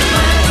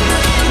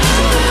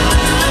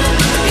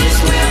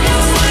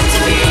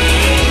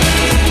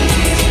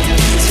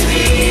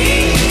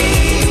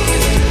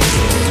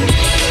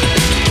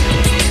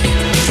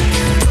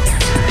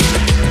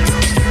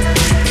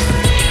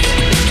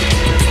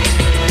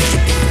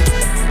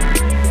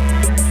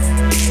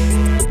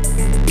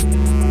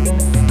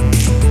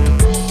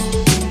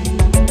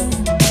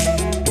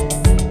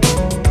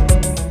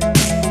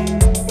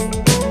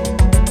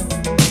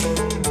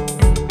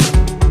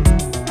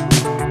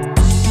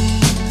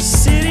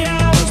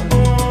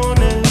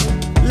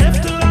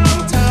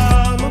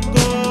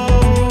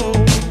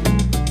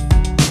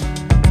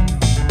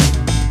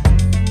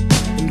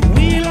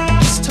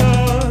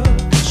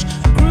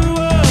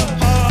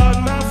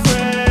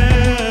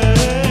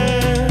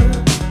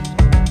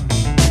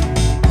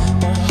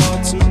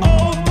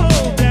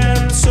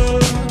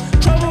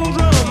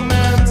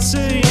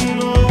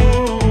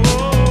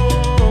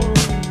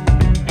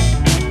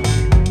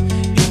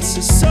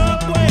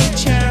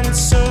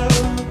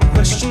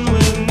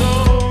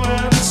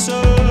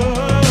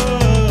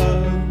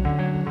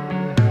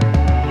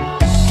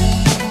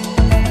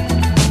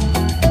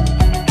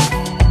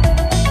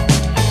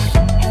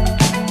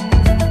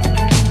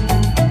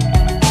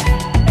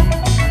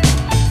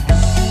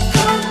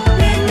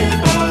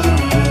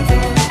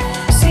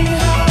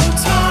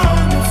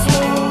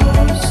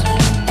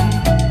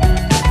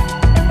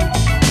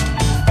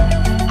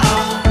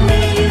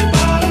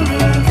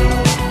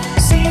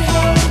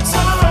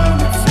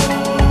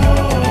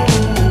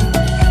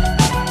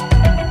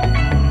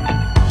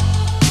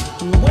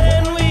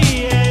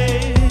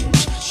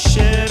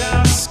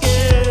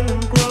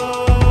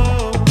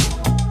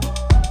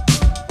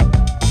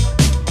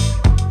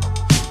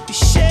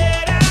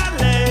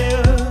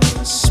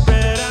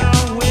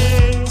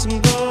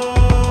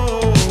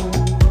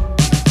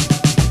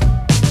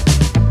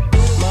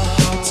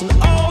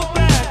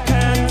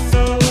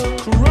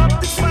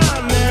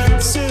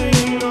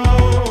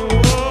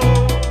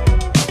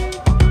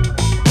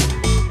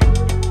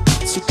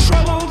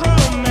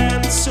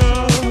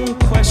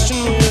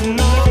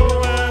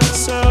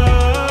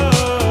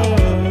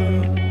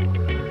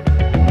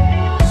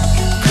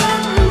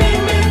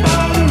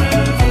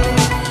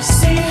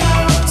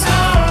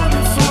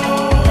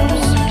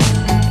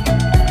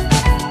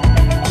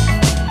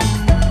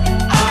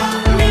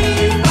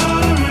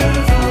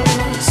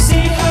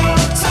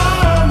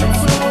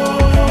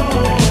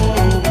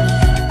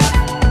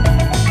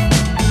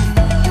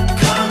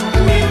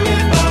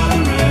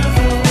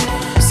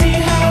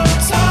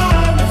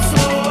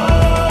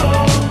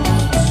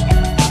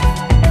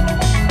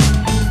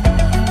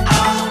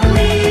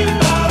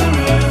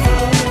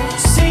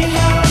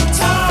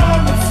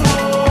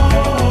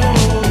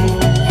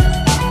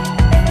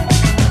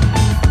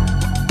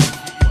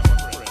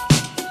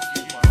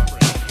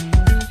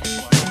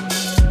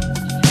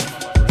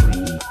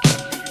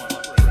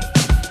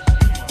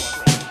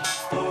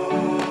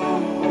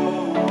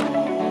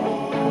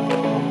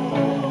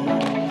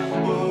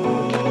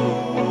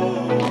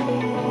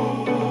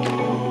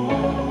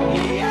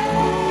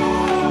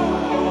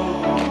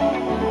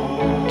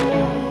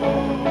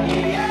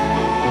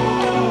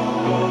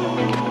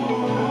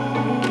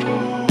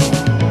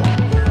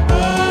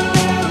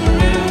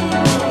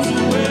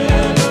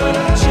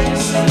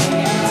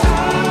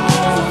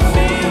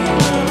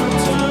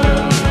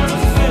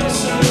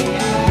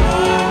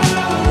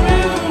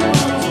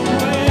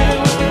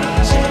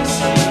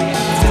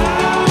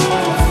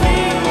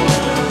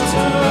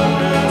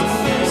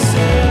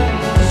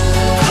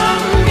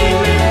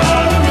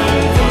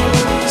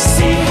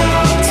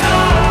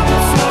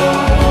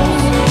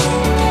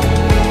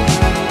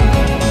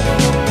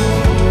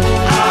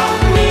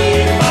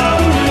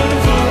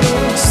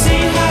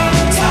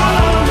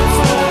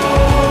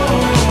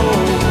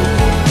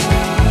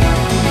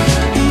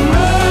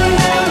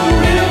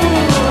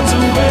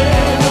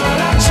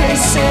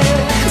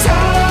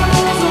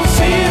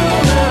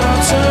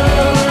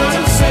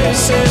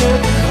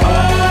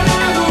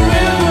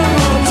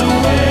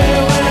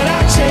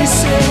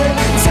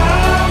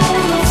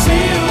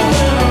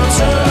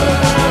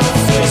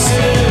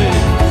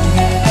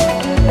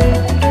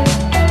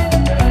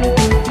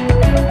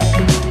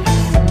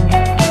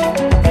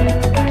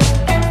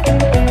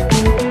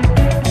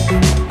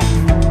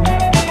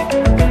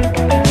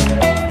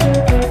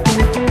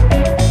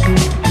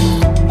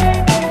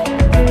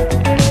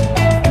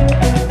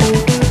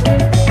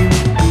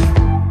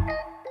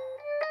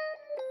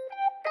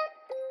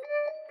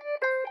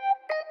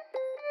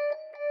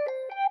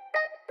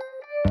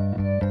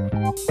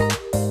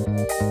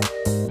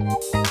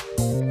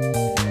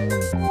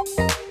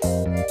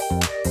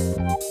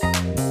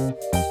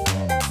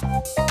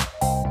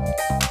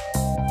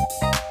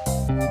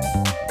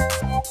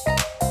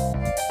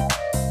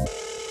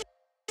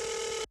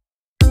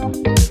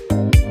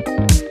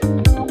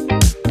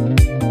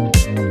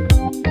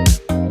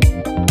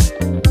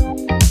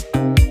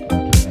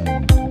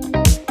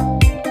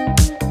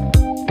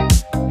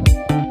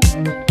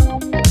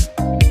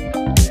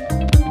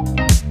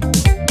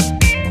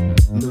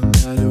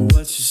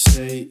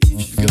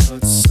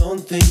 got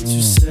something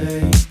to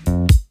say.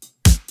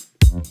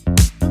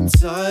 I'm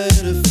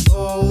tired of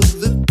all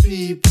the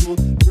people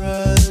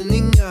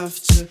running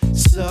after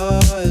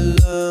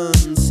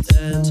silence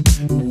and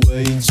a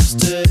way to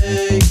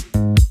stay.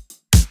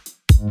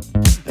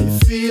 Are you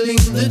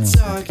feeling the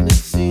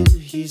darkness in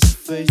his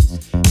face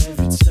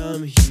every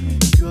time he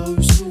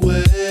goes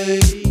away?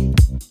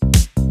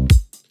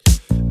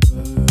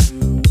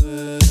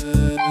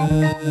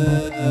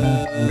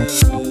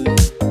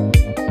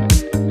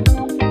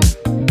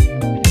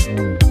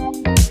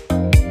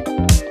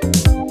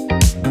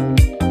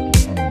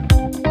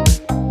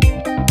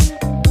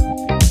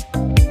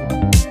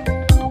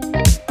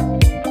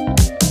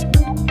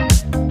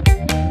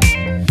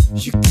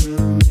 You're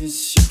gonna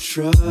miss your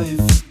try.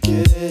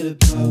 Forget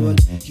about what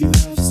you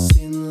have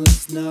seen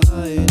last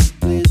night.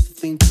 Please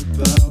think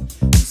about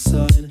the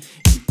sign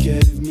you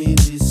gave me.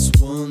 This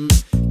one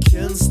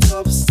can't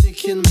stop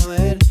sticking my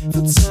head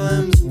for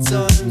times and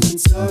times and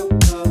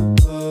times.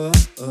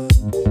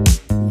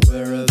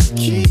 Where are the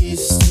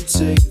keys to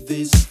take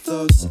these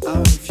thoughts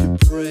out of your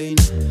brain,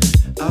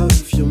 out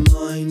of your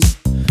mind,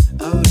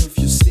 out of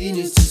your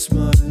sinister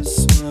smile,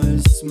 smile,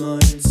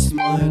 smile,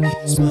 smile,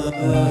 smile.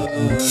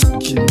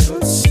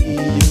 Cannot see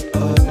your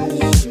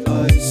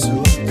eyes, so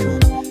I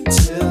can't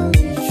tell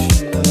if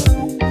you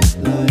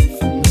lie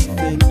for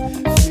nothing.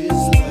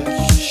 Feels like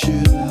you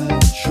should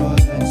have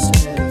tried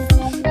instead of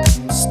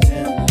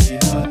constantly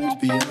hide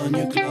behind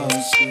your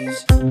glasses.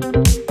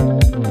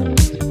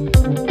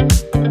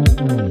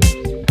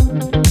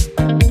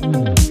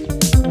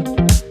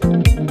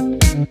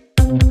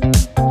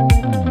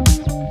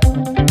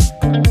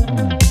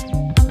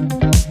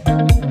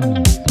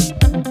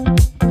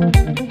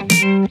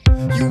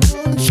 You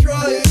won't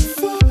try and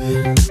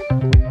fight.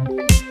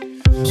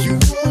 You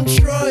won't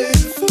try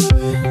and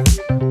fight.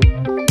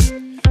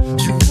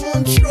 You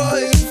won't try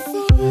and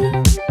fight.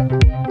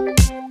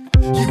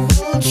 You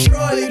won't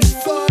try and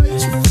fight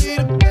to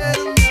feel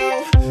better now.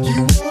 You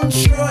won't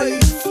try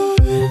and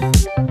fight.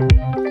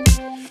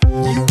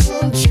 You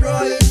won't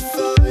try and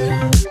fight.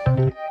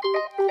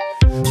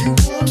 You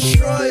won't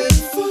try and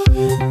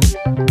fight.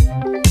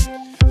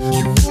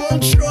 You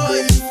won't try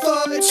and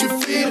fight to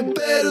feel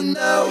better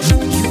now. You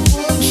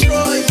won't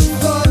try and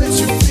fight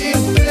to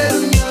feel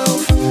better now.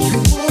 You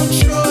won't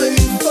try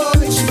and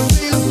fight to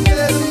feel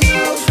better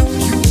now.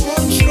 You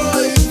won't try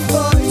and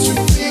fight to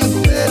feel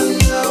better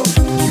now.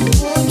 You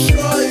won't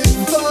try and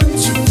fight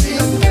to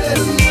feel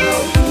better now.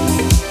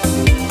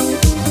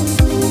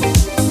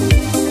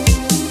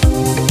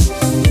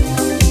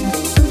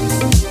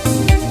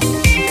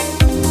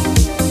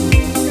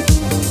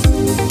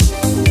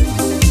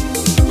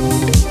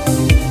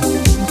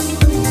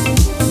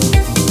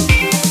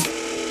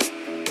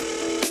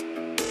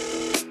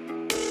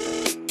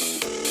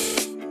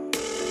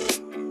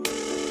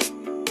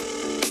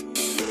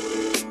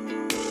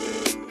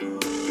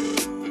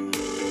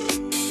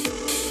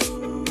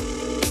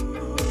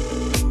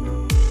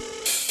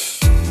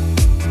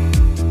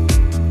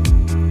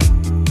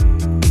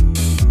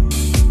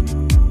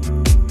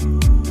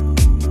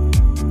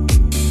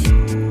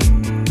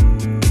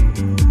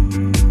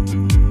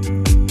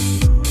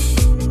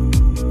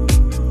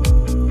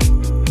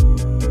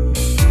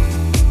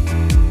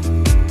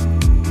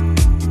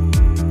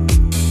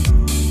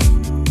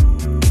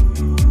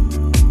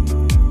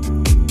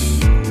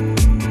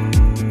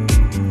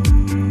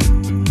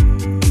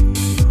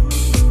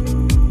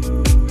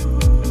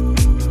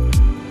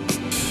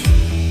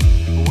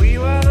 We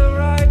were the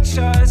right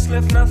choice,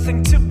 left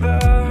nothing to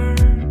burn.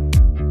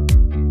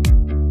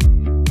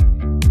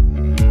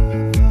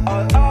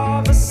 All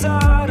of a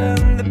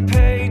sudden, the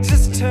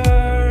pages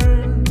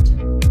turned.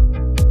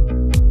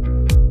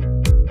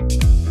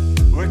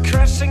 We're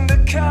crushing the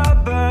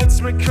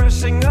cupboards, we're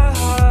crushing our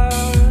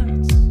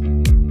hearts.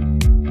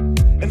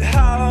 And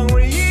how long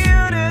will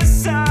you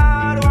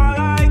decide while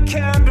I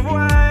can't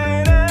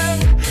wait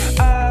it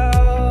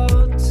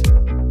out?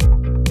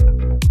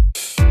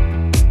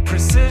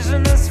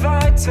 Precision is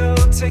vital,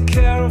 take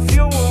care of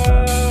your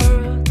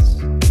words.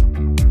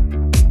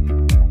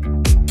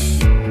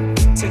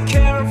 Take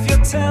care of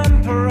your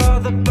temper or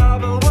the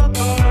bubble will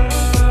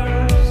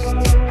burst.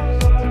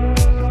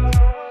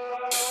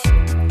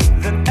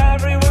 Then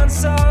everyone's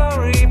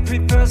sorry,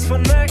 prepares for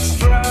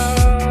next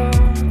round.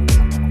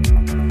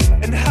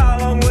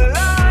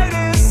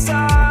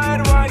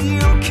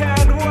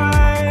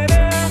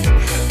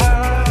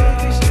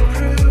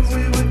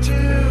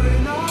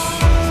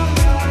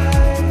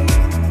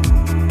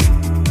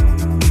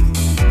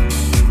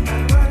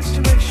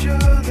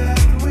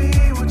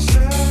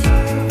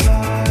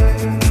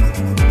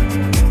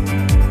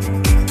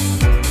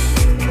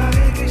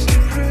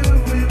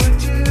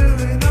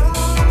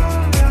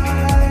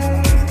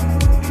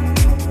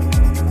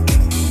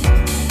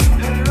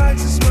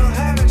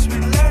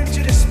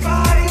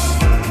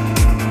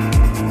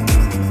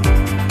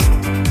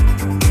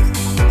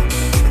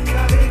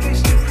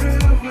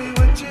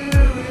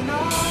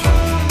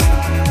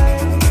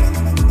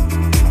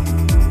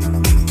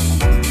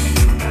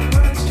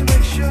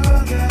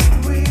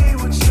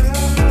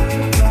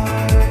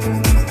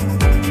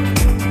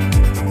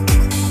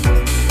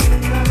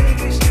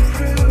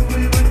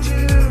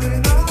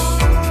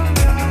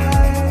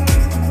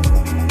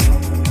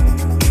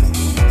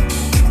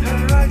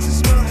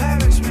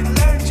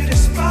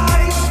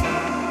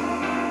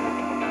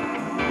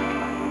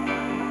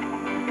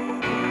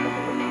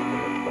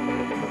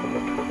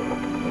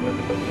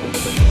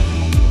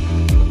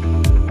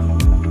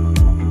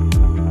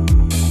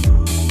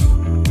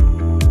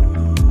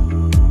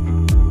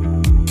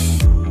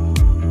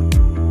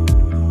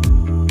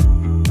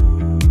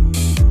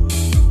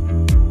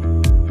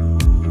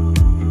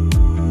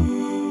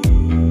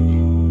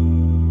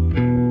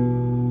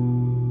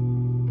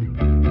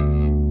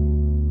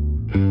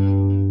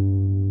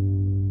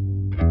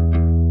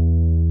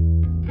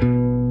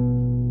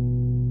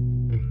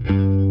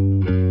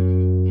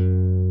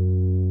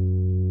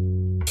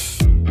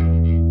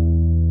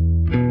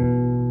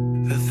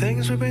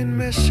 we've been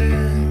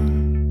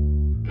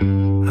missing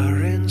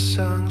are in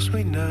songs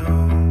we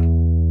know.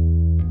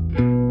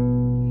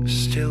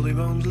 Still we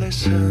won't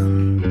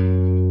listen.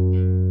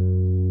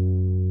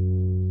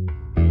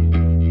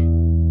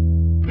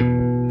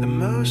 The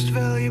most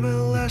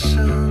valuable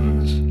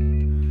lessons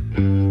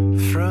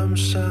from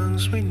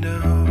songs we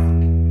know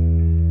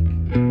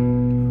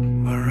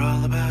were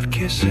all about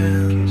kissing.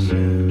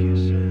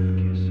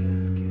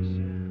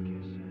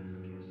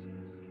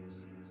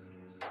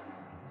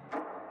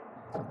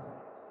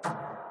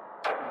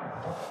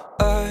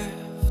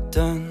 I've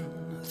done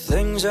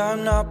things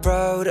I'm not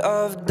proud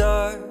of,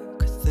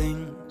 dark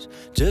things,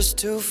 just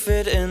to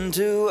fit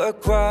into a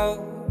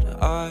crowd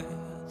I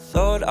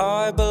thought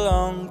I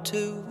belonged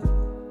to.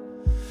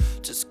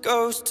 Just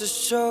goes to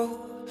show,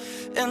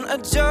 in a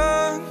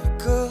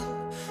jungle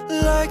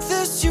like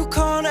this you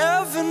can't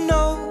ever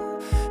know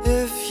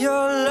if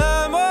you're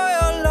lamb or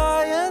you're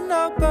lion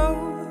or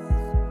both.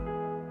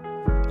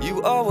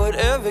 You are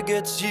whatever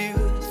gets you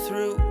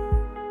through.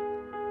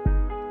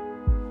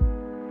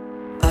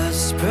 I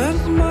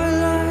spent my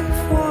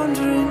life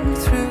wandering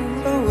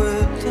through a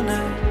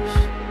wilderness,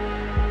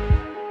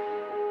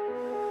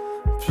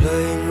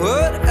 playing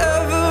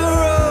whatever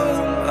role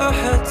I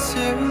had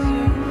to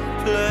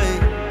play,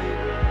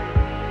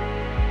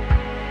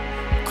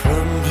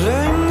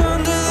 crumbling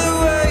under the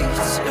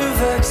weight of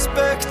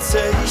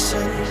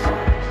expectations,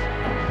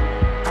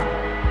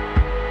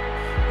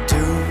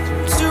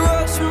 doomed to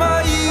watch my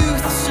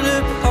youth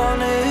slip on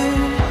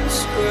its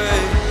way.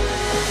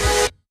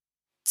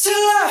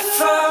 Till I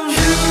found you.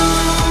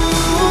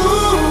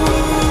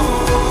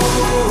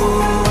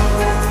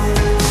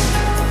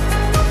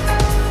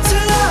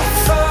 Till I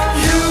found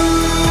you.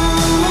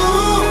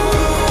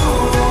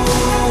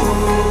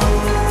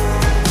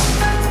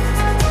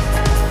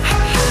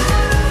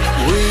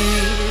 We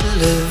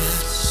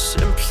lived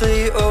simply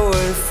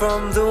away from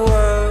the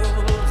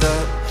world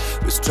that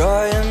was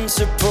trying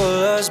to pull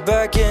us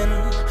back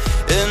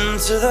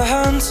into the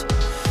hunt,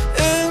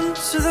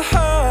 into the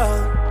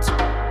hunt.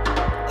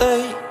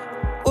 They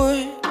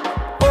would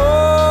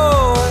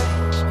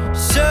always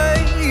say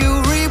you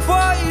reap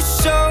what you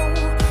sow,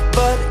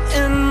 but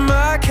in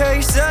my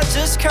case that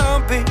just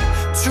can't be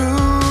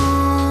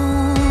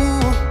true.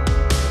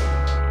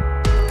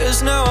 'Cause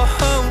now I'm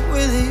home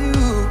with you.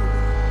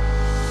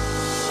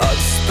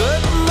 I'd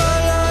spent my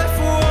life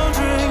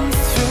wandering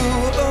through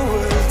a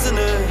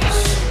wilderness,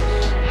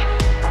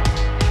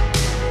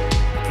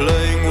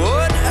 playing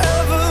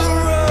whatever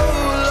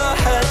role I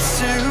had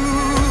to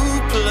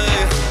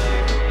play,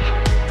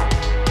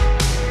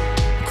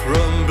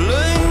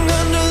 crumbling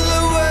under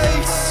the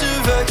weight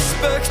of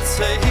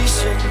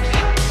expectation,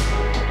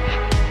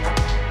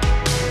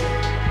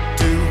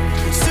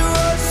 doomed to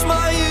watch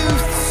my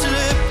youth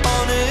slip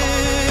on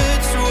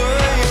its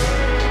way.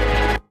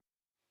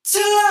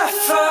 Till I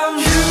found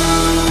you.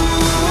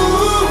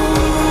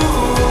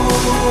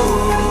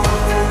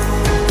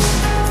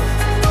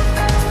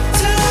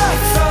 Till I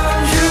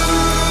found you.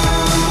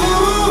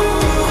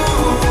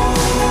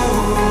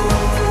 Till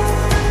I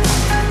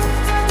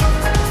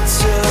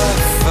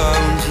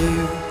found you.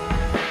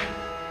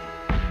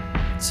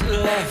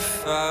 Till I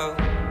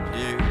found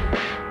you.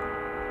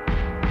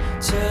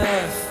 Till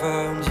I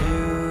found you. Till I found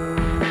you.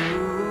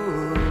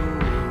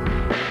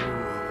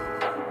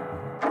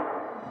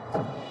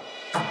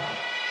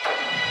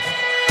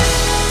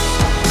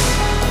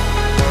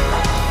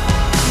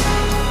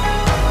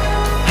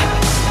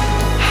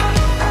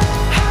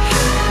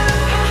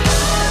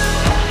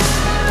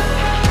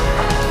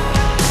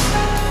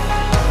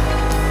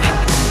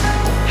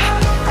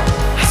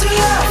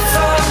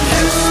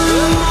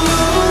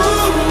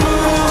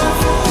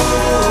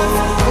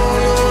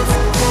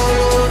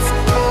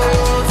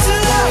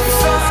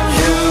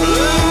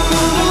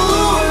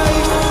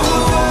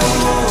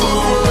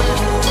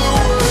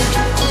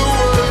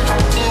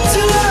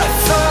 Till I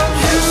found you.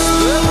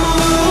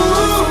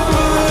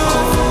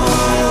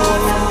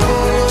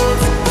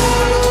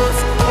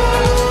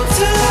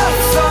 Till I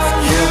found you.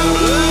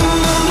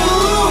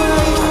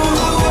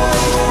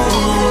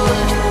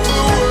 Till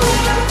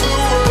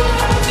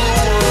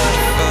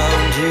I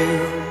found you.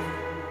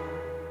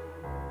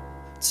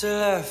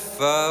 Till I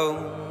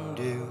found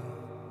you.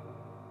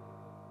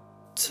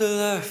 Till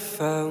I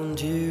found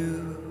you.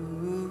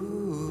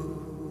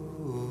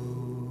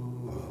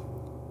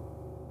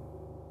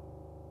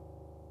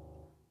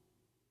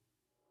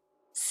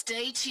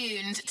 Stay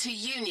tuned to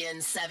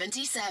Union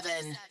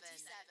 77.